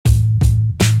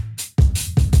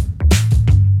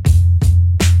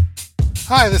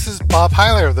Hi, this is Bob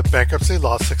Heiler of the Bankruptcy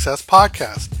Law Success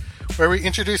Podcast, where we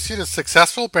introduce you to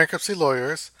successful bankruptcy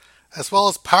lawyers, as well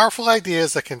as powerful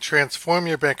ideas that can transform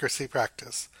your bankruptcy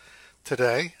practice.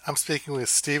 Today, I'm speaking with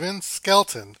Steven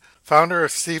Skelton, founder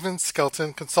of Steven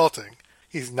Skelton Consulting.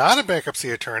 He's not a bankruptcy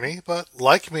attorney, but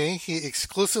like me, he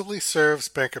exclusively serves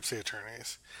bankruptcy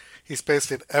attorneys. He's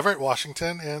based in Everett,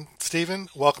 Washington, and Steven,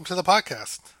 welcome to the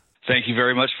podcast. Thank you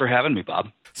very much for having me,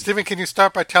 Bob. Steven, can you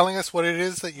start by telling us what it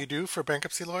is that you do for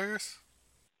bankruptcy lawyers?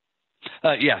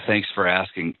 Thanks for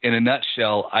asking. In a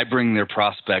nutshell, I bring their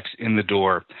prospects in the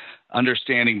door,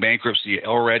 understanding bankruptcy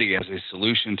already as a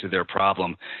solution to their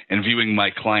problem, and viewing my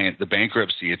client, the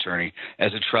bankruptcy attorney,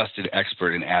 as a trusted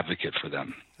expert and advocate for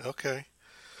them. Okay.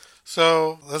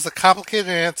 So that's a complicated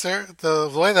answer. The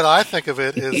way that I think of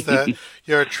it is that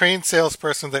you're a trained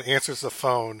salesperson that answers the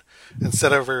phone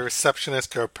instead of a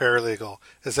receptionist or a paralegal.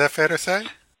 Is that fair to say?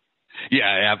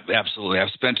 Yeah, absolutely. I've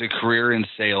spent a career in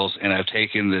sales, and I've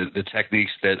taken the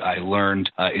techniques that I learned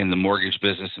in the mortgage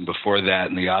business and before that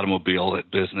in the automobile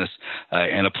business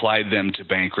and applied them to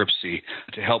bankruptcy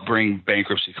to help bring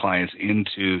bankruptcy clients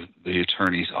into the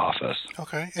attorney's office.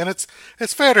 Okay. And it's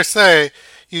fair to say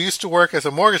you used to work as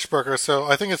a mortgage broker, so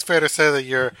I think it's fair to say that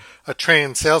you're a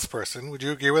trained salesperson. Would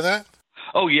you agree with that?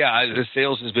 Oh, yeah. The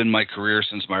sales has been my career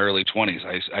since my early 20s.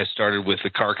 I started with the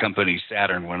car company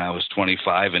Saturn when I was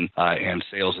 25, and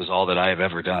sales is all that I have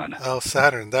ever done. Oh,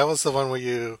 Saturn. That was the one where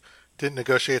you didn't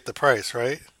negotiate the price,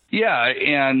 right? Yeah,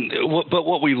 but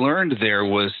what we learned there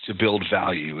was to build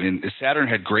value. And Saturn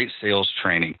had great sales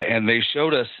training, and they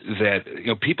showed us that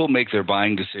people make their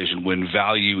buying decision when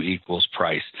value equals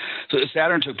price. So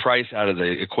Saturn took price out of the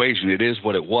equation. It is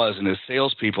what it was, and as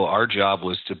salespeople, our job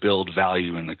was to build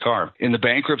value in the car. In the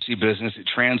bankruptcy business, it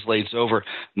translates over.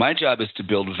 My job is to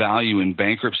build value in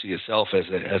bankruptcy itself as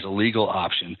a legal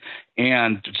option,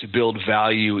 and to build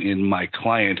value in my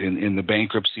client, in the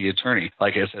bankruptcy attorney,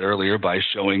 like I said earlier, by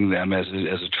showing them as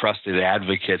a trusted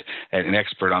advocate and an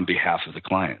expert on behalf of the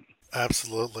client.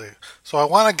 Absolutely. So I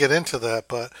want to get into that,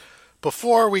 but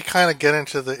before we kind of get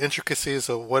into the intricacies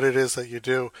of what it is that you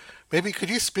do, maybe could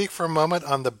you speak for a moment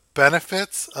on the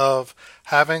benefits of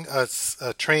having a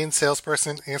trained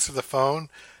salesperson answer the phone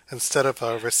instead of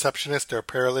a receptionist or a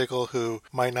paralegal who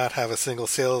might not have a single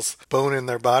sales bone in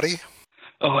their body?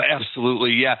 Oh,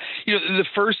 absolutely. Yeah. The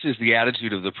first is the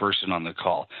attitude of the person on the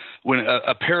call. When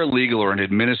a paralegal or an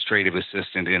administrative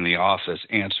assistant in the office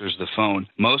answers the phone,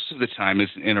 most of the time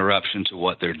it's an interruption to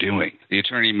what they're doing. The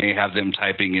attorney may have them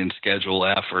typing in Schedule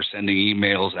F or sending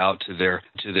emails out to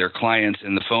their clients,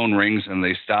 and the phone rings and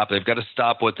they stop. They've got to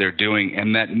stop what they're doing,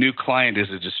 and that new client is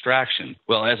a distraction.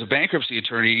 Well, as a bankruptcy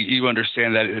attorney, you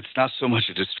understand that it's not so much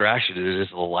a distraction, it is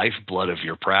the lifeblood of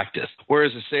your practice.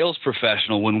 Whereas a sales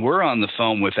professional, when we're on the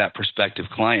phone with that prospective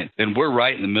client, then we're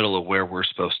right in the middle of where we're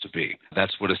supposed to be.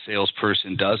 That's what a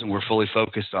salesperson does, and we're fully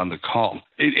focused on the call.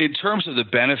 In terms of the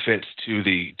benefits to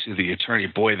the attorney,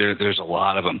 boy, there's a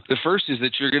lot of them. The first is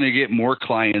that you're going to get more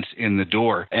clients in the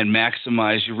door and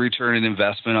maximize your return on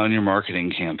investment on your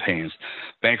marketing campaigns.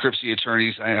 Bankruptcy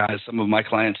attorneys, some of my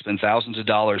clients spend thousands of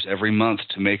dollars every month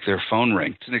to make their phone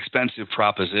ring. It's an expensive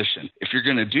proposition. If you're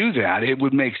going to do that, it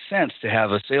would make sense to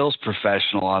have a sales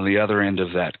professional on the other end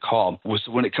of that call.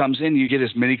 So when it comes in, you get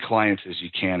as many clients as you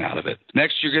can out of it.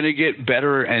 Next, you're going to get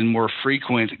better and more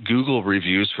frequent Google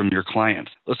reviews from your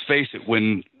clients. Let's face it,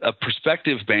 when a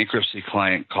prospective bankruptcy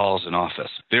client calls an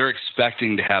office, they're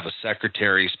expecting to have a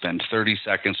secretary spend 30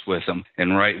 seconds with them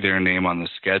and write their name on the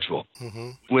schedule. Mm-hmm.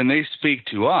 When they speak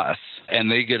to us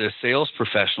and they get a sales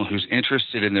professional who's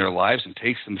interested in their lives and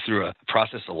takes them through a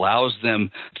process, allows them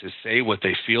to say what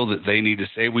they feel that they need to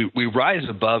say, we rise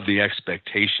above the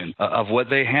expectation of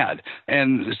what they had.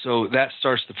 And so that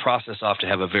starts the process off to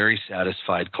have a very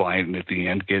satisfied client and at the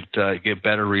end get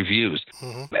better reviews.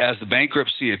 Mm-hmm. As the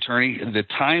bankruptcy attorney, the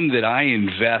time that I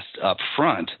invest up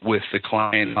front with the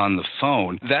client on the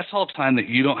phone, that's all time that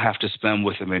you don't have to spend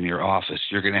with them in your office.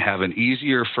 You're going to have an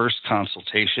easier first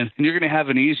consultation, and you're going to have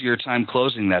an easier time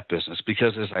closing that business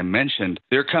because, as I mentioned,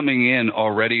 they're coming in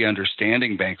already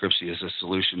understanding bankruptcy as a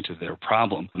solution to their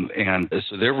problem, and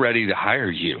so they're ready to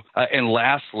hire you. And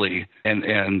lastly,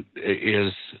 and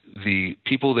is the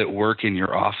people that work in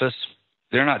your office,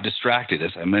 they're not distracted,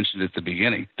 as I mentioned at the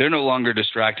beginning. They're no longer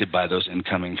distracted by those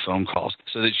incoming phone calls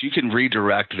so that you can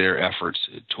redirect their efforts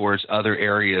towards other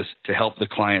areas to help the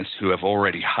clients who have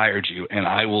already hired you, and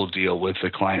I will deal with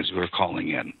the clients who are calling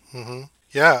in. Mm-hmm.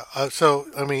 Yeah. So,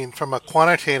 I mean, from a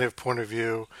quantitative point of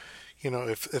view,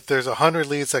 if there's 100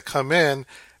 leads that come in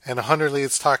and 100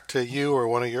 leads talk to you or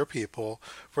one of your people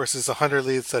versus 100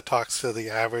 leads that talks to the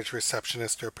average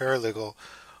receptionist or paralegal,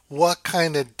 what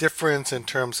kind of difference in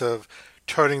terms of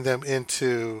turning them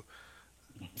into,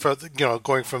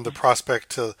 going from the prospect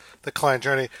to the client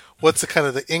journey. What's the kind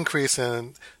of the increase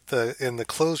in the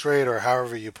close rate, or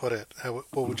however you put it?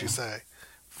 What would you say?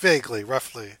 Vaguely,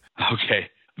 roughly. Okay.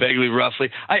 Vaguely,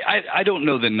 roughly. I don't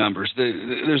know the numbers.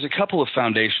 There's a couple of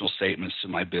foundational statements to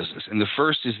my business. And the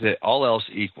first is that all else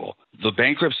equal, the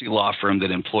bankruptcy law firm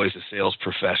that employs a sales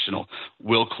professional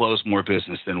will close more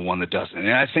business than one that doesn't.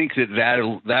 And I think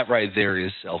that right there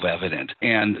is self-evident.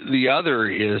 And the other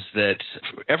is that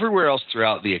everywhere else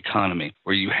throughout the economy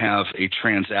where you have a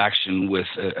transaction with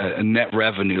a net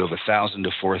revenue of $1,000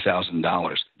 to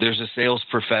 $4,000, there's a sales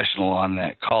professional on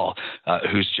that call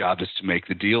whose job is to make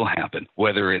the deal happen.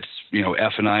 Whether it's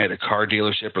F&I at a car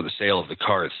dealership or the sale of the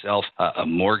car itself, a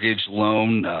mortgage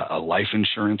loan, a life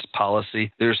insurance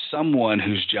policy, there's someone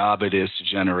whose job it is to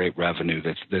generate revenue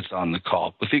that's on the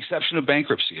call, with the exception of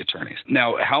bankruptcy attorneys.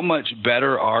 Now, how much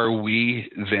better are we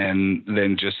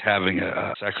than just having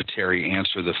a secretary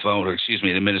answer the phone, or an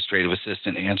administrative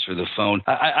assistant answer the phone?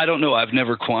 I don't know. I've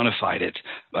never quantified it.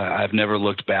 I've never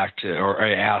looked back to, or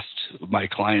I asked my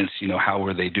clients, how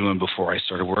were they doing before I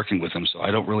started working with them. So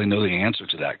I don't really know the answer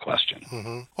to that question.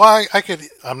 Mm-hmm. Well,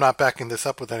 I'm not backing this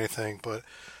up with anything, but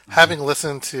having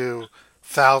listened to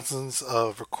thousands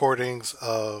of recordings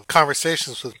of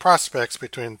conversations with prospects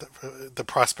between the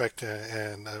prospect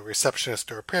and a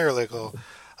receptionist or a paralegal,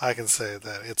 I can say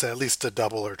that it's at least a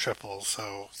double or triple.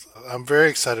 So I'm very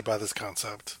excited by this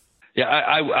concept. Yeah,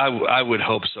 I would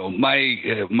hope so.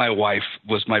 My wife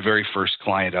was my very first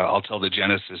client. I'll tell the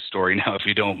genesis story now, if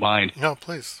you don't mind. No,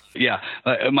 please. Yeah,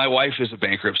 my wife is a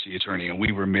bankruptcy attorney, and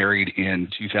we were married in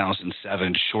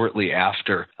 2007. Shortly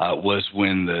after was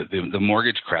when the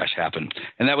mortgage crash happened,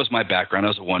 and that was my background. I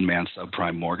was a one-man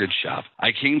subprime mortgage shop.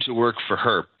 I came to work for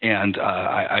her, and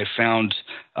I found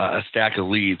a stack of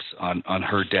leads on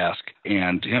her desk,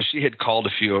 and she had called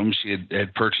a few of them. She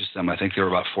had purchased them. I think they were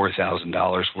about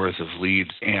 $4,000 worth of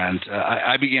leads, and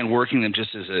I began working them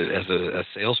just as a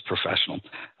sales professional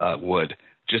would,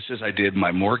 just as I did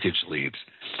my mortgage leads.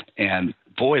 And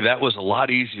boy, that was a lot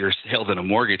easier sale than a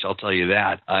mortgage, I'll tell you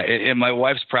that. And my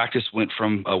wife's practice went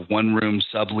from a one-room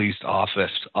subleased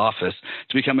office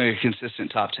to becoming a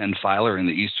consistent top 10 filer in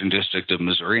the Eastern District of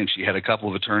Missouri, and she had a couple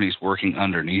of attorneys working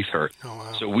underneath her. Oh,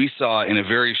 wow. So we saw in a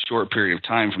very short period of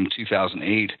time, from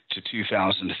 2008 to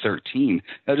 2013,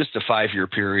 just a 5-year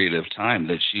period of time,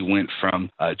 that she went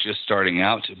from just starting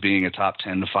out to being a top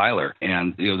 10 filer.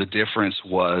 And the difference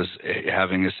was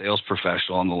having a sales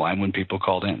professional on the line when people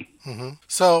called in. Mm-hmm.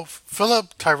 So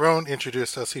Philip Tyrone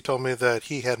introduced us. He told me that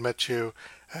he had met you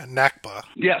at NACBA.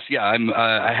 Yes, yeah.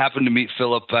 I happened to meet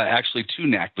Philip actually 2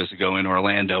 NACBAs ago in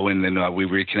Orlando, and then we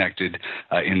reconnected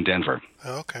in Denver.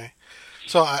 Okay.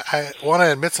 So I want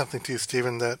to admit something to you,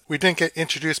 Steven, that we didn't get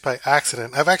introduced by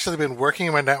accident. I've actually been working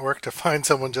in my network to find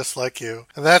someone just like you.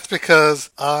 And that's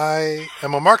because I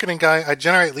am a marketing guy. I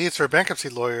generate leads for bankruptcy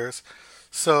lawyers.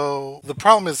 So the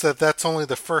problem is that that's only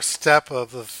the first step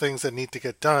of the things that need to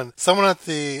get done. Someone at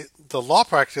the law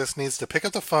practice needs to pick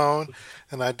up the phone,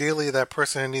 and ideally that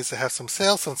person needs to have some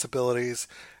sales sensibilities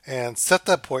and set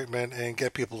the appointment and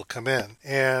get people to come in.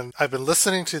 And I've been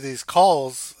listening to these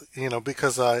calls,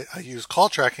 because I use call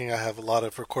tracking. I have a lot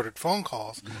of recorded phone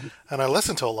calls, mm-hmm. and I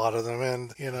listen to a lot of them.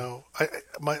 And,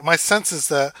 my sense is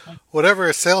that whatever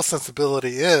a sales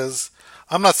sensibility is,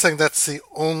 I'm not saying that's the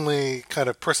only kind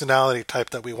of personality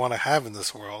type that we want to have in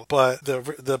this world, but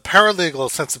the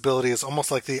paralegal sensibility is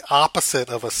almost like the opposite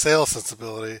of a sales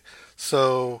sensibility.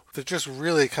 So they're just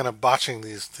really kind of botching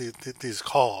these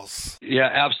calls. Yeah,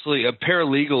 absolutely. A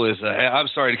paralegal is I'm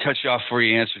sorry to cut you off before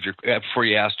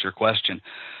you asked your question.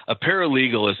 A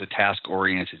paralegal is a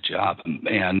task-oriented job, and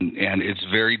it's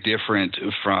very different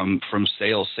from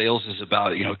sales. Sales is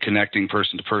about connecting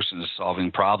person to person and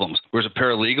solving problems, whereas a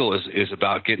paralegal is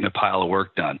about getting a pile of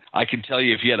work done. I can tell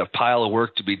you, if you had a pile of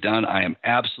work to be done, I am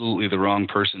absolutely the wrong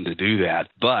person to do that.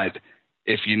 But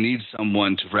if you need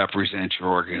someone to represent your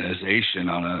organization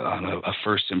on a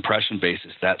first impression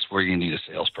basis, that's where you need a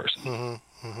salesperson.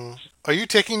 Mm-hmm, mm-hmm. Are you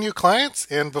taking new clients?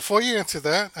 And before you answer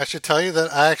that, I should tell you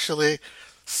that I actually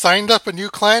signed up a new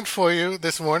client for you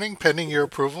this morning, pending your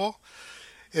approval.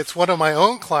 It's one of my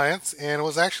own clients, and it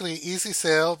was actually an easy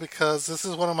sale because this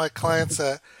is one of my clients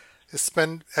that has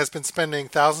been spending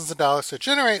thousands of dollars to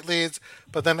generate leads,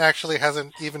 but then actually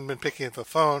hasn't even been picking up the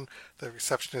phone. The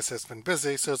receptionist has been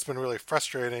busy, so it's been really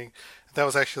frustrating. That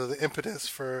was actually the impetus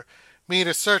for me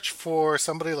to search for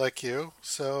somebody like you.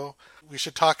 So we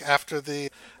should talk after the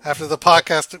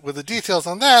podcast with the details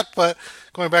on that. But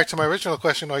going back to my original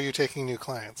question, are you taking new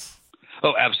clients?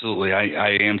 Oh, absolutely.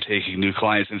 I am taking new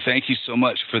clients, and thank you so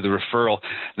much for the referral.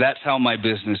 That's how my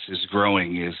business is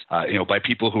growing, is by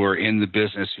people who are in the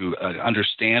business, who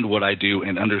understand what I do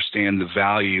and understand the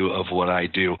value of what I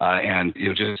do. And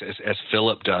just as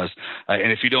Philip does.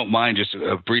 And if you don't mind, just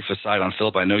a brief aside on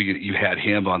Philip, I know you had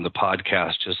him on the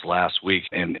podcast just last week,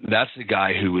 and that's a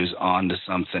guy who is on to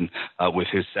something with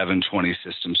his 720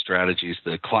 system strategies.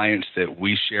 The clients that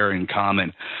we share in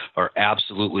common are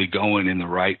absolutely going in the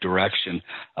right direction.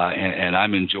 And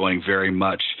I'm enjoying very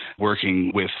much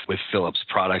working with Philip's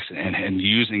products and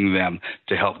using them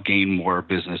to help gain more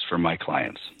business for my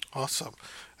clients. Awesome.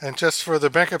 And just for the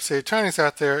bankruptcy attorneys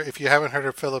out there, if you haven't heard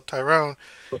of Philip Tyrone,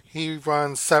 he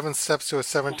runs 7 Steps to a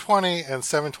 720 and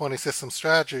 720 System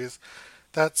Strategies.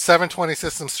 That 720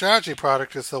 System Strategy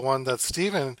product is the one that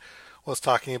Steven was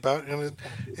talking about. And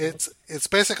it's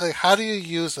basically, how do you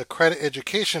use a credit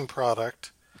education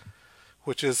product,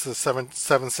 which is the 7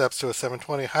 Steps to a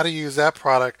 720. How do you use that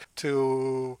product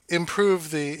to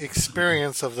improve the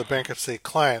experience of the bankruptcy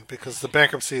client? Because the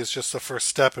bankruptcy is just the first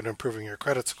step in improving your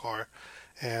credit score.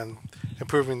 And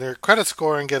improving their credit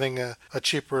score and getting a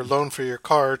cheaper loan for your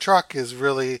car or truck is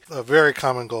really a very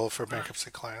common goal for bankruptcy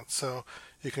clients. So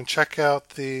you can check out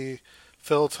the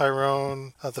Philip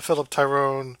Tyrone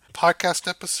podcast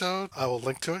episode. I will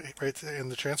link to it right there in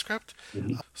the transcript.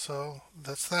 Mm-hmm. So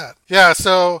that's that. Yeah,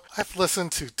 so I've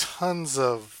listened to tons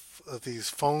of these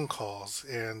phone calls,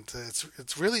 and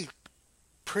it's really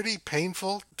pretty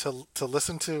painful to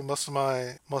listen to most of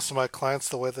my clients,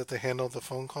 the way that they handle the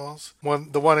phone calls.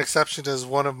 The one exception is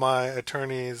one of my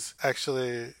attorneys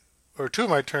actually, or two of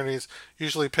my attorneys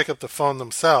usually pick up the phone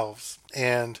themselves,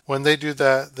 and when they do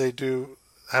that, they do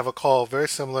have a call very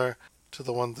similar to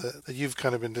the one that you've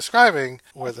kind of been describing,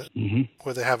 where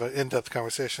they have an in-depth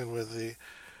conversation with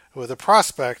the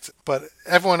prospect, but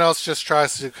everyone else just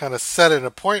tries to kind of set an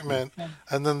appointment,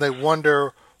 and then they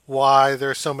wonder why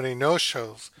there's so many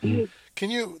no-shows.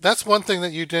 That's one thing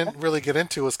that you didn't really get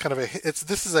into, is kind of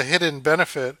this is a hidden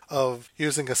benefit of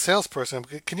using a salesperson.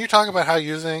 Can you talk about how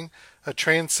using a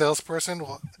trained salesperson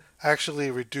will actually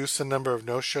reduce the number of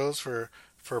no-shows for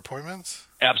appointments?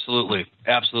 Absolutely.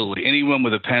 Anyone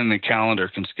with a pen and a calendar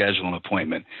can schedule an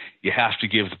appointment. You have to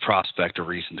give the prospect a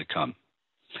reason to come.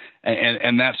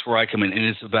 And that's where I come in. And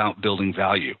it's about building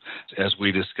value, as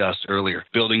we discussed earlier.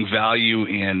 Building value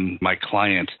in my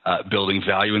client, building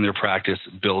value in their practice,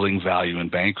 building value in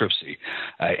bankruptcy.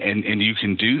 And you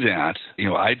can do that.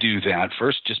 I do that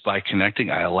first just by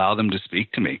connecting. I allow them to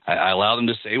speak to me. I allow them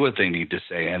to say what they need to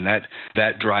say. And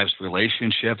that drives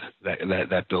relationship,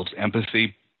 that builds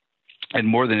empathy. And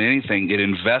more than anything, it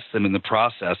invests them in the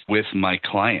process with my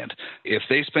client. If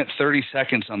they spent 30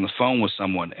 seconds on the phone with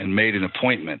someone and made an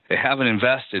appointment, they haven't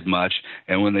invested much.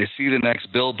 And when they see the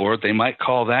next billboard, they might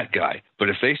call that guy. But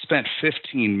if they spent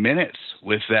 15 minutes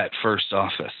with that first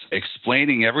office,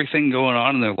 explaining everything going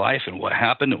on in their life and what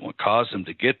happened and what caused them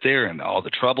to get there and all the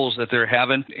troubles that they're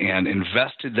having, and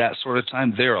invested that sort of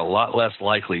time, they're a lot less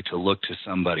likely to look to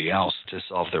somebody else to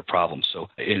solve their problems. So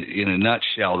in a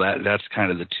nutshell, that's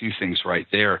kind of the two things right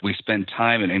there. We spend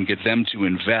time and get them to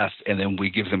invest, and then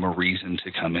we give them a reason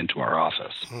to come into our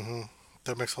office. Mm-hmm.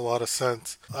 That makes a lot of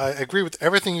sense. I agree with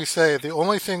everything you say. The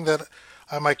only thing that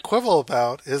I might quibble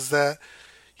about is that,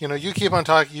 you keep on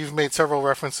talking, you've made several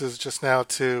references just now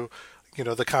to,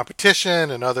 the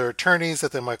competition and other attorneys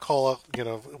that they might call up,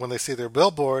 when they see their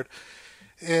billboard.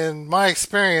 In my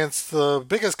experience, the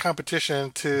biggest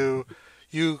competition to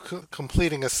you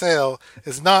completing a sale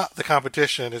is not the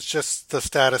competition. It's just the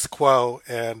status quo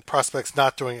and prospects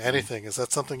not doing anything. Is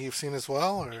that something you've seen as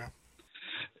well, or?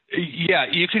 Yeah,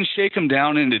 you can shake them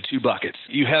down into two buckets.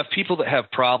 You have people that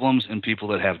have problems and people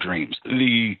that have dreams.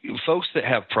 The folks that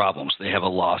have problems, they have a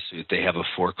lawsuit, they have a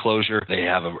foreclosure, they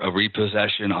have a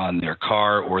repossession on their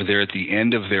car, or they're at the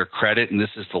end of their credit, and this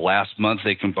is the last month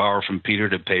they can borrow from Peter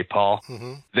to pay Paul.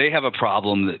 Mm-hmm. They have a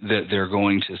problem that they're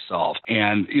going to solve.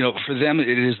 And, for them,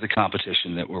 it is the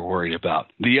competition that we're worried about.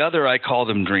 The other, I call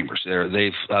them dreamers.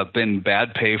 They've been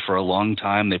bad pay for a long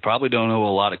time. They probably don't owe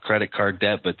a lot of credit card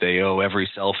debt, but they owe every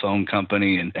cell phone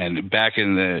company, and back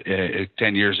in the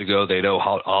 10 years ago, they'd owe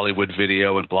Hollywood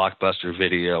Video and Blockbuster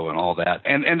Video and all that,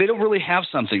 and they don't really have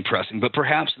something pressing, but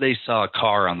perhaps they saw a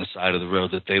car on the side of the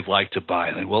road that they'd like to buy,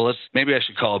 and maybe I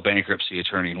should call a bankruptcy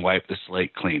attorney and wipe the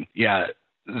slate clean. Yeah,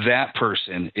 that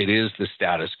person, it is the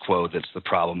status quo that's the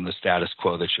problem, the status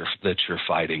quo that you're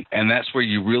fighting. And that's where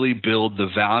you really build the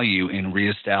value in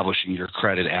reestablishing your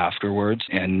credit afterwards,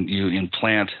 and you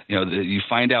implant, you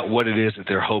find out what it is that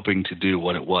they're hoping to do,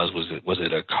 what it was. Was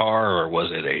it a car or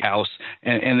was it a house?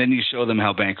 And then you show them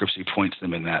how bankruptcy points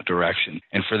them in that direction.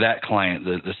 And for that client,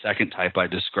 the second type I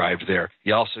described there,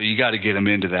 you got to get them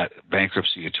into that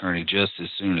bankruptcy attorney just as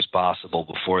soon as possible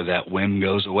before that whim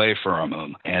goes away from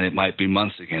them. And it might be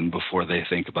months again before they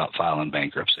think about filing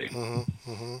bankruptcy.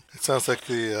 Mm-hmm, mm-hmm. It sounds like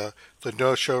the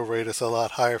no-show rate is a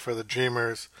lot higher for the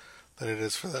dreamers than it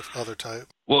is for that other type.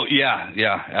 Well, yeah,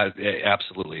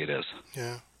 absolutely it is.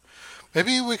 Yeah.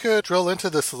 Maybe we could drill into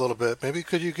this a little bit. Maybe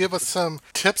could you give us some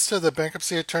tips to the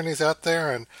bankruptcy attorneys out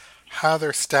there and how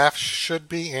their staff should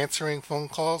be answering phone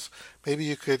calls? Maybe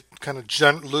you could kind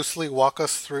of loosely walk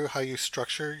us through how you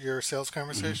structure your sales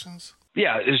conversations? Mm-hmm.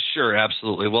 Yeah, sure,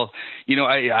 absolutely. Well,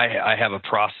 I have a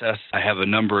process. I have a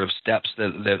number of steps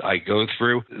that I go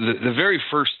through. The very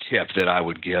first tip that I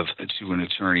would give to an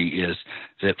attorney is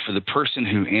that for the person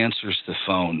who answers the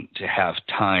phone to have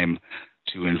time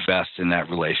to invest in that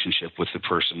relationship with the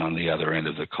person on the other end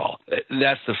of the call.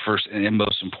 That's the first and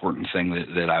most important thing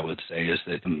that I would say, is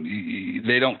that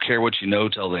they don't care what you know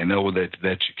till they know that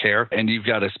you care, and you've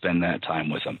got to spend that time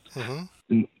with them.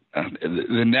 Mm-hmm.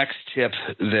 The next tip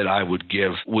that I would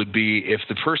give would be, if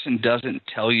the person doesn't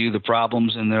tell you the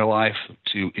problems in their life,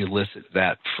 to elicit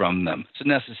that from them. It's a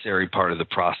necessary part of the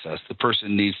process. The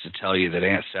person needs to tell you that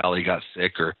Aunt Sally got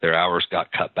sick or their hours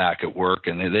got cut back at work,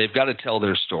 and they've got to tell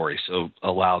their story. So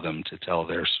allow them to tell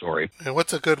their story. And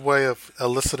what's a good way of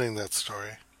eliciting that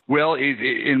story? Well,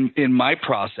 in my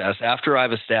process, after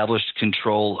I've established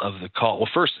control of the call, well,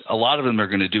 first, a lot of them are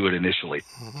going to do it initially,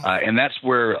 mm-hmm. And that's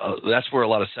where a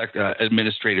lot of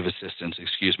administrative assistants,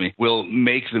 will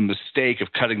make the mistake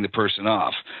of cutting the person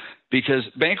off. Because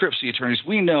bankruptcy attorneys,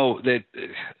 we know that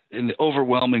in the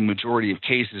overwhelming majority of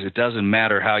cases, it doesn't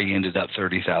matter how you ended up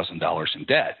 $30,000 in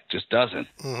debt. It just doesn't.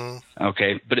 Mm-hmm.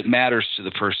 Okay, but it matters to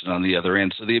the person on the other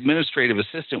end. So the administrative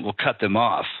assistant will cut them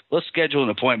off. Let's schedule an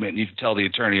appointment, and you can tell the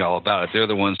attorney all about it. They're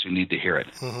the ones who need to hear it.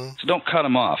 Mm-hmm. So don't cut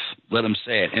them off. Let them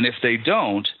say it. And if they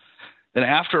don't, then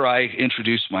after I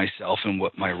introduce myself and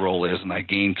what my role is, and I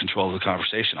gain control of the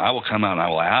conversation, I will come out and I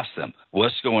will ask them,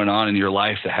 what's going on in your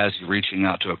life that has you reaching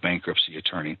out to a bankruptcy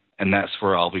attorney? And that's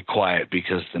where I'll be quiet,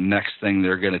 because the next thing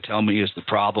they're going to tell me is the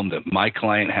problem that my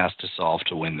client has to solve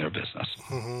to win their business.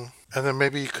 Mm-hmm. And then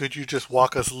maybe could you just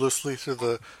walk us loosely through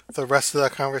the rest of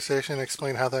that conversation,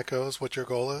 explain how that goes, what your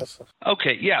goal is?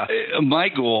 Okay, yeah. My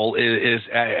goal is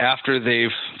after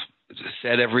they've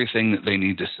said everything that they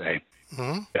need to say,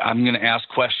 mm-hmm. I'm going to ask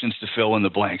questions to fill in the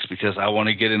blanks, because I want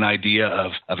to get an idea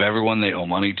of everyone they owe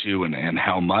money to and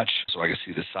how much, so I can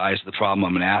see the size of the problem.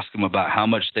 I'm going to ask them about how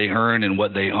much they earn and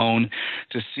what they own,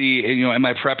 to see, am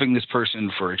I prepping this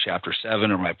person for a Chapter 7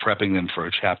 or am I prepping them for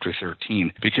a Chapter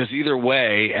 13? Because either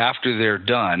way, after they're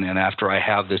done and after I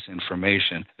have this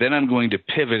information, then I'm going to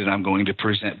pivot and I'm going to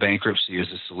present bankruptcy as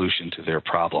a solution to their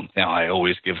problem. Now, I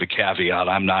always give the caveat,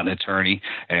 I'm not an attorney,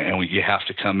 and you have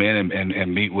to come in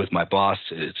and meet with my boss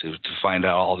to find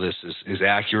out all this is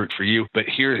accurate for you. But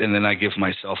here, and then I give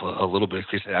myself a little bit,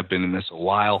 because I've been in this a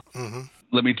while. Mm-hmm.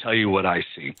 Let me tell you what I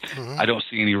see. Mm-hmm. I don't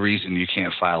see any reason you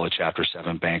can't file a Chapter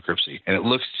 7 bankruptcy. And it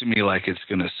looks to me like it's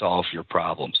going to solve your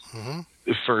problems. Mm-hmm.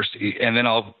 First, and then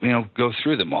I'll go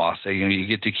through them all. I'll say, you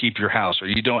get to keep your house, or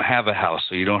you don't have a house,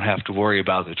 so you don't have to worry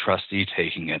about the trustee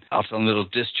taking it. I'll tell them it'll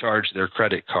discharge their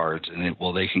credit cards, and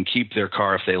they can keep their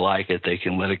car if they like it. They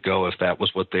can let it go if that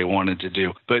was what they wanted to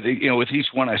do. But with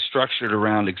each one, I structured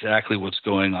around exactly what's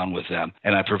going on with them,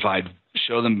 and I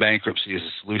show them bankruptcy as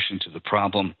a solution to the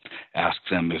problem, ask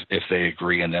them if they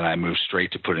agree, and then I move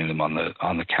straight to putting them on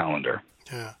the calendar.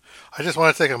 Yeah. I just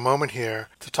want to take a moment here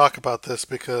to talk about this,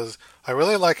 because I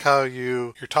really like how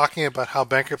you're talking about how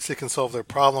bankruptcy can solve their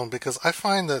problem, because I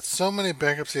find that so many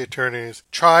bankruptcy attorneys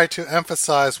try to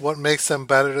emphasize what makes them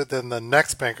better than the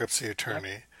next bankruptcy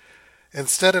attorney,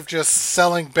 instead of just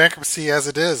selling bankruptcy as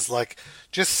it is. Like,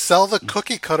 just sell the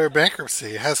cookie cutter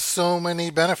bankruptcy. It has so many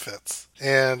benefits.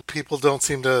 And people don't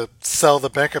seem to sell the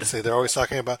bankruptcy. They're always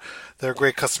talking about their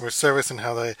great customer service and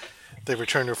how they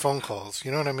return your phone calls.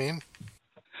 You know what I mean?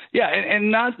 Yeah,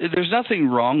 and there's nothing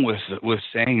wrong with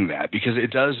saying that, because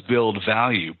it does build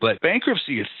value. But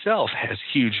bankruptcy itself has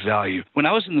huge value. When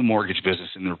I was in the mortgage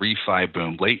business in the refi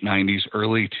boom, late 90s,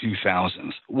 early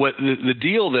 2000s, what the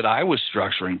deal that I was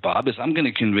structuring, Bob, is I'm going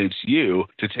to convince you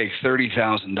to take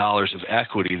 $30,000 of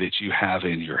equity that you have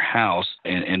in your house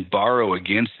and borrow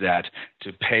against that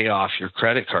to pay off your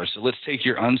credit card. So let's take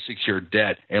your unsecured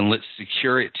debt and let's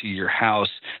secure it to your house,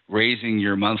 raising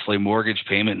your monthly mortgage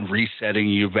payment and resetting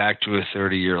you back to a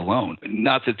 30-year loan.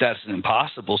 Not that that's an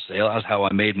impossible sale. That's how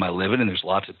I made my living, and there's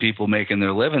lots of people making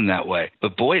their living that way.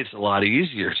 But boy, it's a lot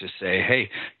easier to say, hey,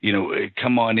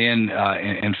 come on in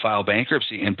and file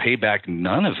bankruptcy and pay back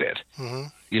none of it. Mm-hmm.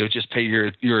 Just pay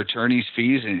your attorney's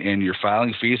fees and your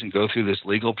filing fees and go through this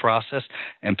legal process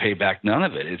and pay back none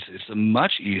of it. It's a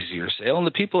much easier sale, and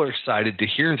the people are excited to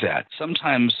hear that.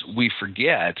 Sometimes we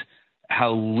forget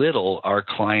how little our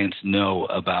clients know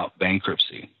about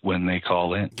bankruptcy when they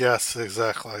call in. Yes,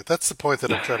 exactly. That's the point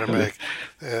that I'm trying to make.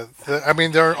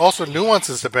 There are also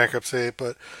nuances to bankruptcy,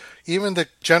 but even the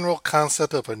general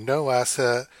concept of a no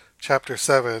asset Chapter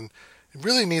 7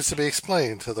 really needs to be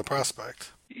explained to the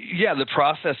prospect. Yeah, the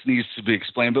process needs to be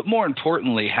explained, but more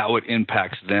importantly, how it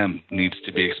impacts them needs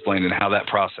to be explained, and how that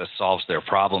process solves their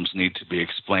problems need to be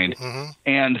explained, mm-hmm.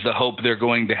 and the hope they're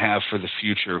going to have for the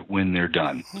future when they're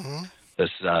done.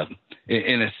 Mm-hmm.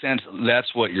 In a sense,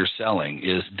 that's what you're selling,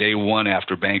 is day one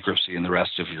after bankruptcy and the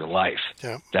rest of your life.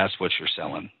 Yeah. That's what you're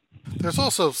selling. There's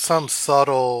also some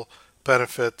subtle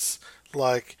benefits,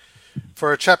 like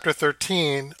for a Chapter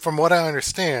 13, from what I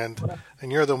understand,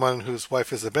 and you're the one whose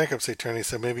wife is a bankruptcy attorney,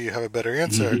 so maybe you have a better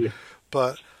answer, mm-hmm.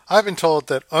 but I've been told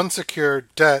that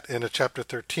unsecured debt in a Chapter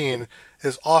 13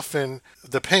 is often,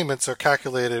 the payments are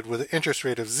calculated with an interest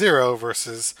rate of 0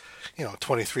 versus,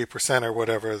 23% or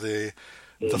whatever the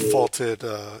defaulted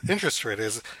interest rate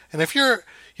is. And if you're,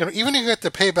 even if you get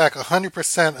to pay back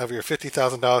 100% of your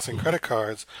 $50,000 in credit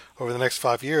cards over the next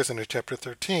 5 years in a Chapter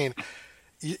 13,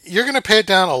 you're going to pay it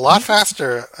down a lot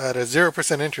faster at a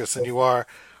 0% interest than you are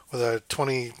with a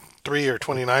 23 or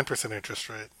 29% interest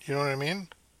rate. You know what I mean?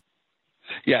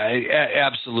 Yeah,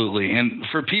 absolutely. And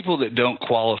for people that don't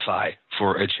qualify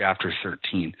for a Chapter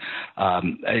 13,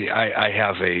 I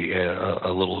have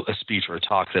a speech or a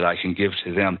talk that I can give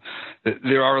to them.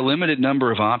 There are a limited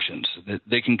number of options.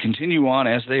 They can continue on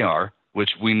as they are,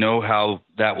 which we know how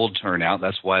that will turn out.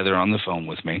 That's why they're on the phone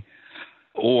with me.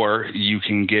 Or you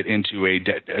can get into a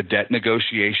debt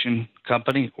negotiation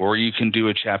company, or you can do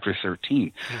a Chapter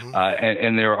 13. Mm-hmm.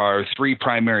 And there are three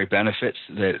primary benefits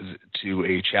to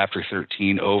a Chapter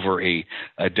 13 over a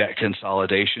debt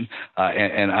consolidation.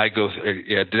 And I go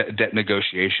debt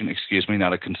negotiation,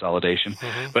 not a consolidation.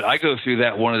 Mm-hmm. But I go through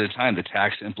that one at a time. The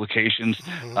tax implications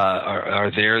mm-hmm.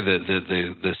 Are there,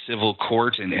 the civil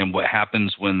court, and what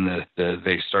happens when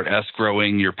they start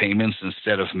escrowing your payments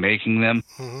instead of making them.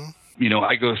 Mm-hmm.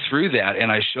 I go through that,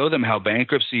 and I show them how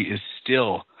bankruptcy is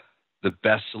still the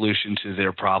best solution to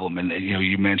their problem. And,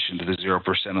 you mentioned the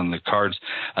 0% on the cards.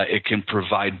 It can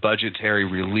provide budgetary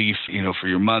relief, for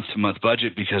your month-to-month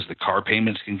budget, because the car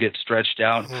payments can get stretched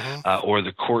out, mm-hmm. Or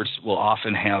the courts will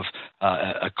often have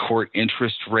a court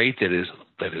interest rate that is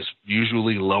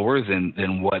usually lower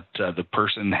than what the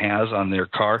person has on their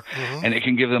car, mm-hmm. and it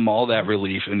can give them all that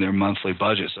relief in their monthly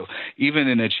budget. So even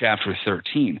in a Chapter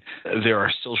 13, there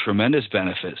are still tremendous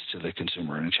benefits to the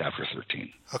consumer in a Chapter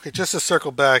 13. Okay, just to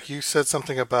circle back, you said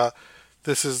something about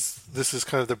this is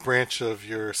kind of the branch of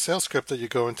your sales script that you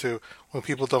go into when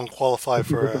people don't qualify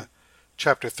for a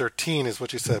Chapter 13 is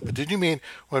what you said. But did you mean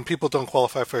when people don't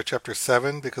qualify for a Chapter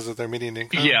 7 because of their median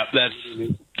income? Yeah,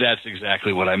 that's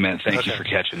exactly what I meant. Thank you for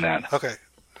catching that. Okay,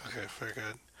 very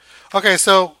good. Okay,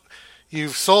 so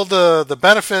you've sold the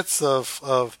benefits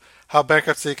of how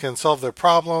bankruptcy can solve their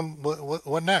problem.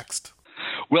 What next?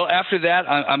 Well, after that,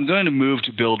 I'm going to move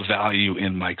to build value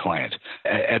in my client.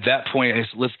 At that point,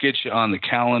 let's get you on the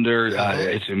calendar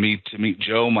to meet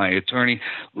Joe, my attorney.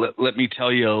 Let me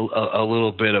tell you a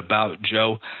little bit about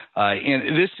Joe.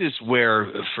 And this is where,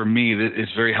 for me,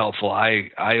 it's very helpful. I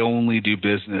only do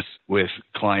business with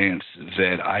clients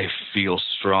that I feel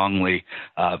strongly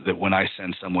that when I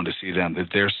send someone to see them, that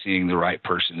they're seeing the right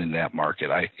person in that market.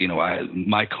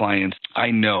 My clients,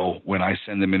 I know when I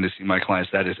send them in to see my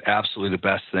clients, that is absolutely the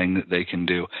best thing that they can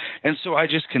do. And so I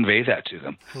just convey that to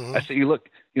them. Mm-hmm. I say, look,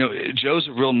 Joe's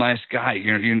a real nice guy.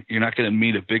 You're not going to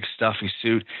meet a big stuffy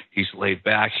suit. He's laid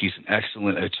back. He's an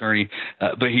excellent attorney,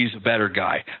 but he's a better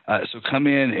guy. So come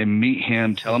in and meet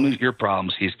him. Tell him your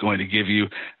problems. He's going to give you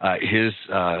his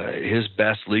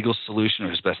best legal solution or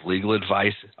his best legal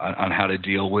advice on how to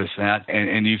deal with that.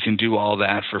 And you can do all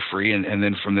that for free. And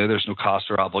then from there's no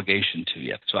cost or obligation to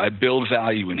you. So I build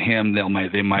value in him.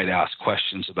 They might ask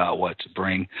questions about what to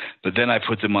bring, but then I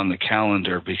put them on the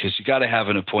calendar, because you got to have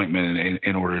an appointment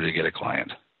in order to get a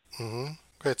client. Mm-hmm.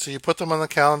 Great. So you put them on the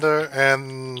calendar,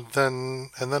 and then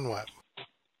what?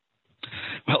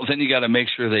 Well, then you got to make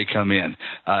sure they come in.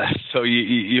 So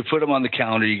you put them on the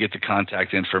calendar, you get the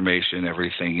contact information,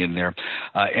 everything in there.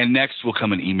 And next will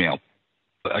come an email,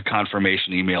 a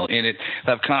confirmation email. In it,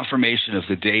 have confirmation of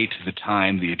the date, the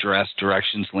time, the address,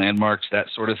 directions, landmarks,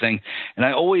 that sort of thing. And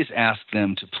I always ask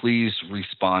them to please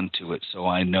respond to it so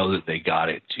I know that they got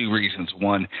it. Two reasons.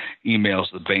 One, email's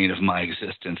the bane of my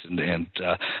existence, and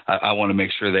I want to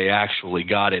make sure they actually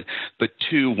got it. But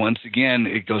two, once again,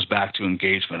 it goes back to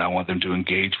engagement. I want them to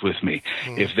engage with me.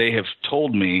 If they have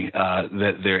told me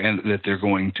that they're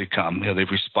going to come,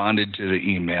 they've responded to the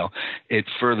email, it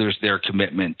furthers their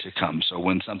commitment to come. So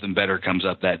when something better comes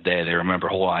up that day, they remember,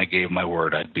 hold on, I gave my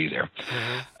word I'd be there.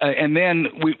 And then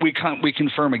we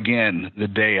confirm again the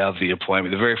day of the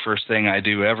appointment. The very first thing I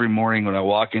do every morning when I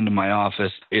walk into my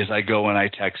office is I go and I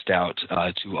text out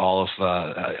to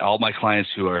all my clients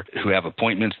who have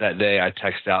appointments that day. I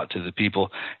text out to the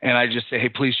people, and I just say, hey,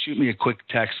 please shoot me a quick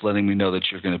text letting me know that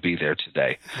you're going to be there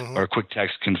today, or a quick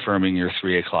text confirming your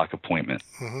 3:00 appointment.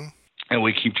 And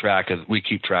we keep track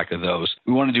of those.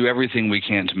 We want to do everything we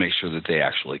can to make sure that they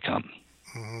actually come.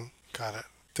 Got it.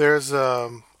 There's I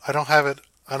don't have it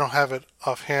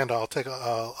offhand.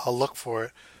 I'll look for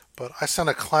it. But I sent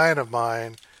a client of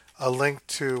mine a link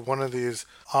to one of these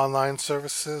online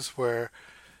services where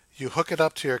you hook it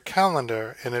up to your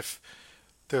calendar, and if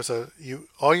there's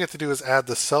all you have to do is add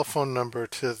the cell phone number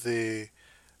to the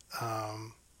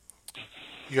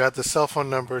you add the cell phone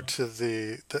number to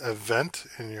the event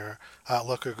in your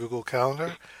Outlook or Google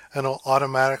Calendar, and it'll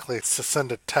automatically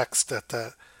send a text at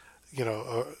that,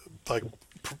 like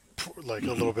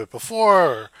a little bit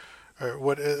before or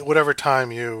whatever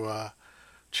time you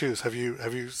choose. Have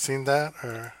you seen that?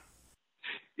 Or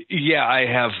Yeah, I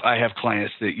have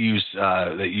clients that use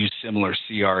similar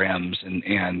CRMs,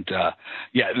 and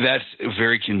that's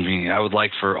very convenient. I would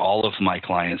like for all of my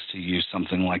clients to use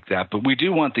something like that, but we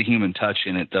do want the human touch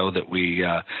in it, though. That we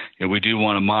do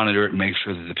want to monitor it and make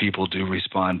sure that the people do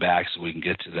respond back, so we can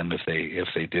get to them if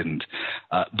they didn't.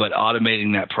 But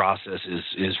automating that process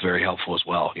is very helpful as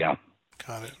well. Yeah.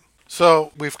 Got it.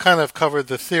 So we've kind of covered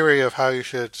the theory of how you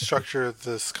should structure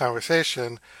this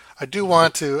conversation. I do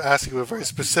want to ask you a very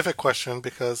specific question,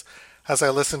 because as I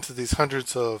listen to these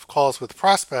hundreds of calls with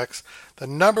prospects, the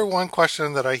number one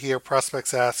question that I hear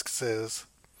prospects ask is,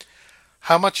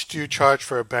 how much do you charge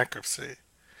for a bankruptcy?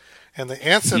 And the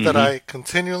answer that I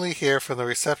continually hear from the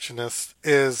receptionist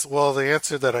is,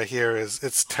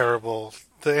 it's terrible.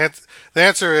 The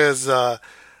answer is,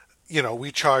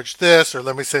 we charge this, or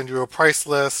let me send you a price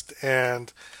list.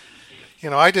 And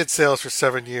I did sales for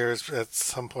 7 years at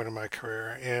some point in my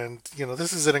career, and,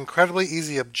 this is an incredibly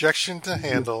easy objection to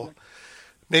handle,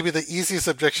 maybe the easiest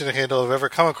objection to handle I've ever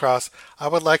come across. I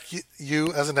would like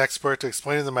you as an expert to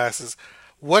explain to the masses,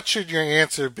 what should your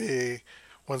answer be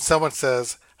when someone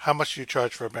says, how much do you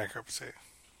charge for a bankruptcy?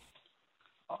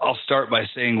 I'll start by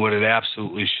saying what it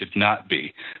absolutely should not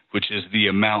be, which is the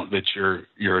amount that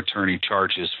your attorney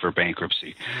charges for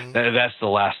bankruptcy. That's the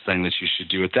last thing that you should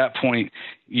do. At that point,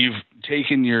 you've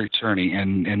taken your attorney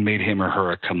and made him or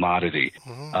her a commodity,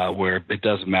 where it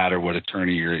doesn't matter what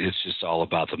attorney it's just all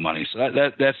about the money. So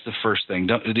that's the first thing.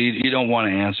 You don't want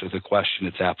to answer the question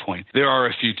at that point. There are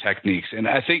a few techniques, and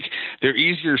I think they're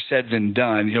easier said than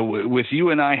done. With you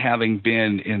and I having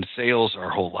been in sales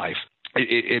our whole life,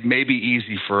 it may be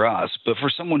easy for us, but for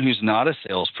someone who's not a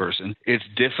salesperson, it's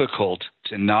difficult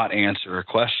to not answer a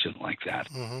question like that.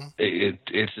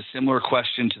 It's a similar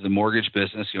question to the mortgage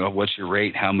business. What's your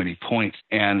rate? How many points?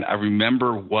 And I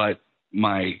remember what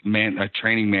my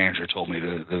training manager told me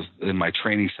in my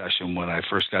training session when I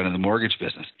first got in the mortgage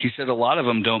business. He said a lot of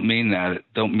them don't mean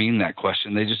that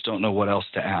question. They just don't know what else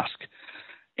to ask.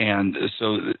 And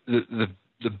so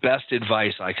the best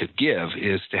advice I could give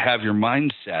is to have your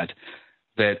mindset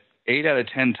that 8 out of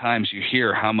 10 times you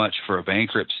hear how much for a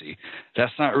bankruptcy.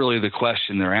 That's not really the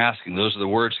question they're asking. Those are the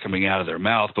words coming out of their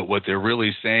mouth. But what they're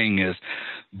really saying is,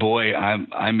 boy,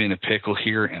 I'm in a pickle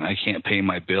here, and I can't pay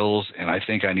my bills, and I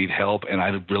think I need help, and I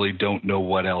really don't know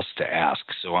what else to ask.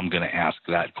 So I'm going to ask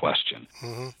that question.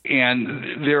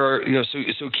 And there are,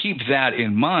 so keep that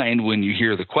in mind when you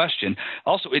hear the question.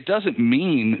 Also, it doesn't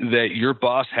mean that your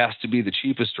boss has to be the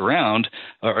cheapest around,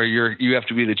 or you have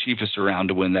to be the cheapest around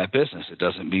to win that business. It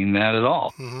doesn't mean that at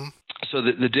all. So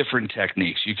the different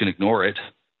techniques, you can ignore it,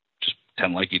 just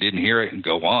pretend like you didn't hear it and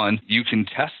go on. You can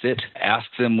test it, ask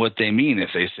them what they mean. If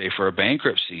they say for a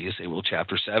bankruptcy, you say, well,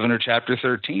 Chapter 7 or Chapter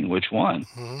 13, which one?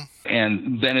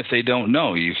 And then if they don't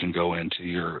know, you can go into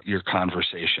your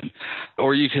conversation.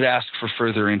 Or you could ask for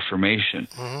further information,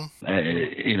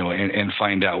 and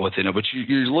find out what they know. But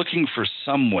you're looking for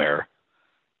somewhere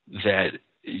that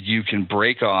you can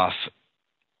break off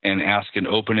and ask an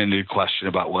open-ended question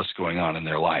about what's going on in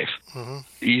their life. Mm-hmm.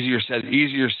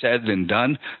 Easier said than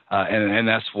done, and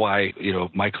that's why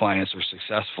my clients are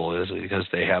successful, is because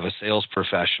they have a sales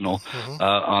professional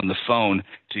on the phone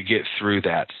to get through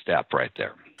that step right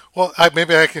there. Well,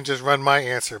 maybe I can just run my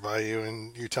answer by you,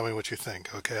 and you tell me what you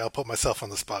think. Okay, I'll put myself on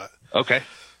the spot. Okay.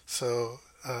 So,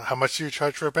 how much do you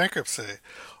charge for a bankruptcy?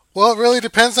 Well, it really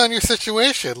depends on your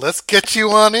situation. Let's get you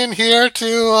on in here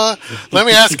to let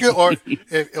me ask you, or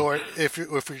if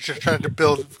you're just trying to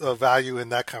build value in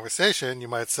that conversation, you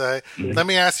might say, let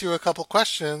me ask you a couple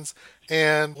questions,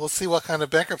 and we'll see what kind of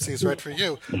bankruptcy is right for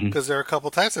you, because there are a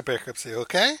couple types of bankruptcy.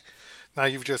 Okay, now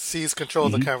you've just seized control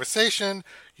of the conversation,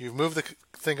 you've moved the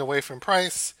thing away from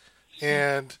price,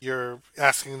 and you're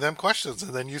asking them questions,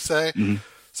 and then you say,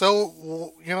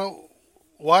 so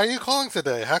why are you calling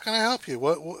today? How can I help you?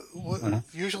 What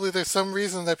usually there's some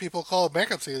reason that people call a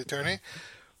bankruptcy attorney.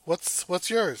 What's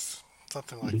yours?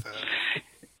 Something like that.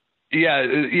 Yeah,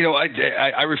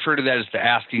 I refer to that as the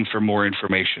asking for more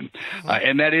information.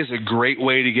 And that is a great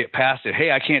way to get past it.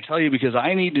 Hey, I can't tell you because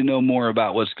I need to know more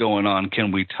about what's going on.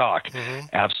 Can we talk?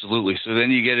 Absolutely. So then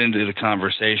you get into the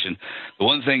conversation. The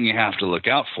one thing you have to look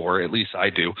out for, at least I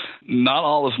do, not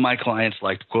all of my clients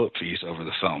like to quote fees over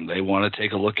the phone. They want to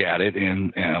take a look at it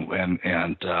and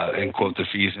quote the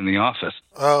fees in the office.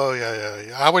 Oh,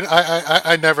 yeah.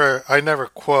 I never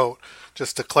quote.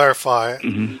 Just to clarify,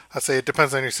 I say it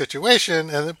depends on your situation,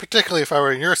 and particularly if I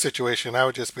were in your situation, I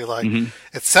would just be like,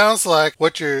 it sounds like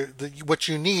what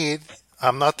you need.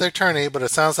 I'm not the attorney, but it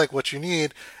sounds like what you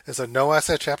need is a no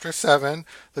asset Chapter 7.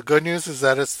 The good news is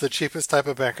that it's the cheapest type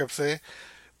of bankruptcy.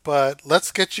 But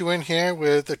let's get you in here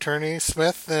with Attorney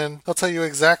Smith, and they'll tell you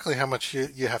exactly how much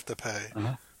you have to pay.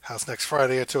 How's next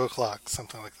Friday at 2:00,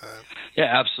 something like that.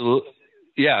 Yeah, absolutely.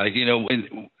 Yeah,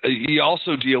 you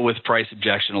also deal with price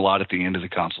objection a lot at the end of the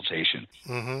consultation.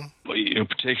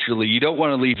 Particularly, you don't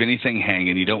want to leave anything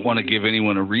hanging. You don't want to give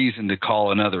anyone a reason to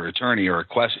call another attorney or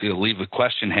leave a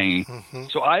question hanging.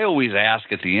 So I always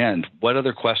ask at the end, what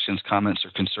other questions, comments,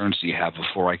 or concerns do you have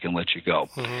before I can let you go?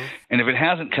 And if it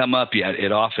hasn't come up yet,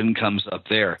 it often comes up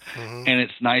there. And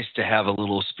it's nice to have a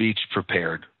little speech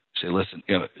prepared. Say, listen,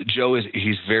 Joe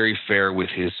he's very fair with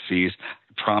his fees.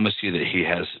 Promise you that he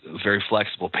has very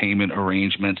flexible payment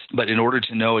arrangements. But in order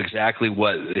to know exactly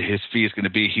what his fee is going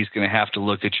to be, he's going to have to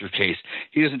look at your case.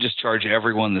 He doesn't just charge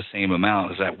everyone the same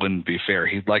amount, as that wouldn't be fair.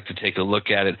 He'd like to take a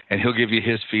look at it, and he'll give you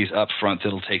his fees up front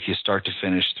that'll take you start to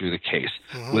finish through the case.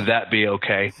 Would that be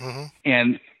okay?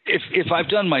 And if I've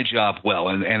done my job well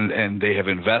and they have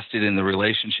invested in the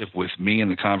relationship with me and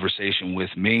the conversation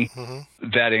with me,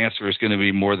 that answer is going to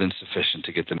be more than sufficient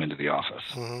to get them into the office.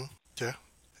 Yeah.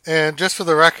 And just for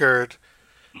the record,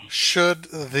 should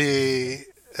the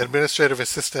administrative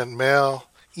assistant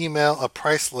email a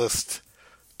price list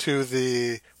to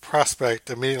the prospect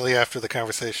immediately after the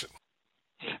conversation?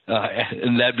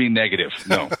 And that'd be negative.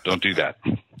 No, don't do that.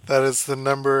 That is the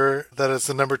number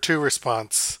 2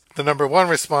 response. The number 1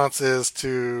 response is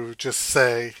to just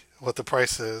say what the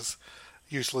price is,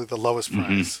 usually the lowest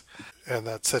price. And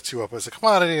that sets you up as a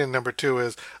commodity. And number 2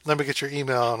 is, let me get your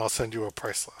email and I'll send you a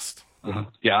price list.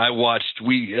 Yeah, I watched.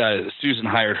 Susan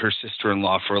hired her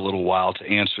sister-in-law for a little while to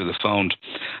answer the phone,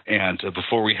 and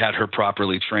before we had her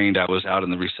properly trained, I was out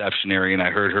in the reception area, and I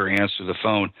heard her answer the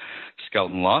phone,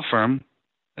 Skelton Law Firm,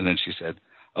 and then she said,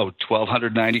 "Oh,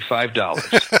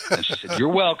 $1,295." And she said, "You're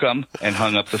welcome," and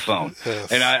hung up the phone.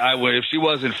 Yes. And I would, if she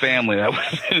wasn't family, that would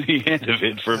have been the end of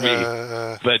it for me.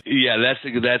 But yeah, that's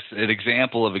an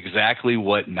example of exactly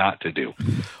what not to do.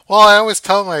 Well, I always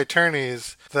tell my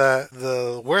attorneys that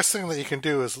the worst thing that you can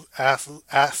do is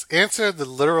answer the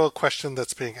literal question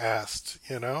that's being asked,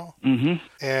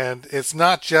 And it's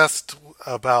not just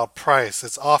about price.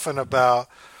 It's often about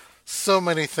so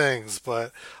many things,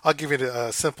 but I'll give you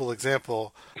a simple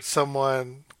example.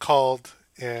 Someone called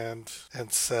and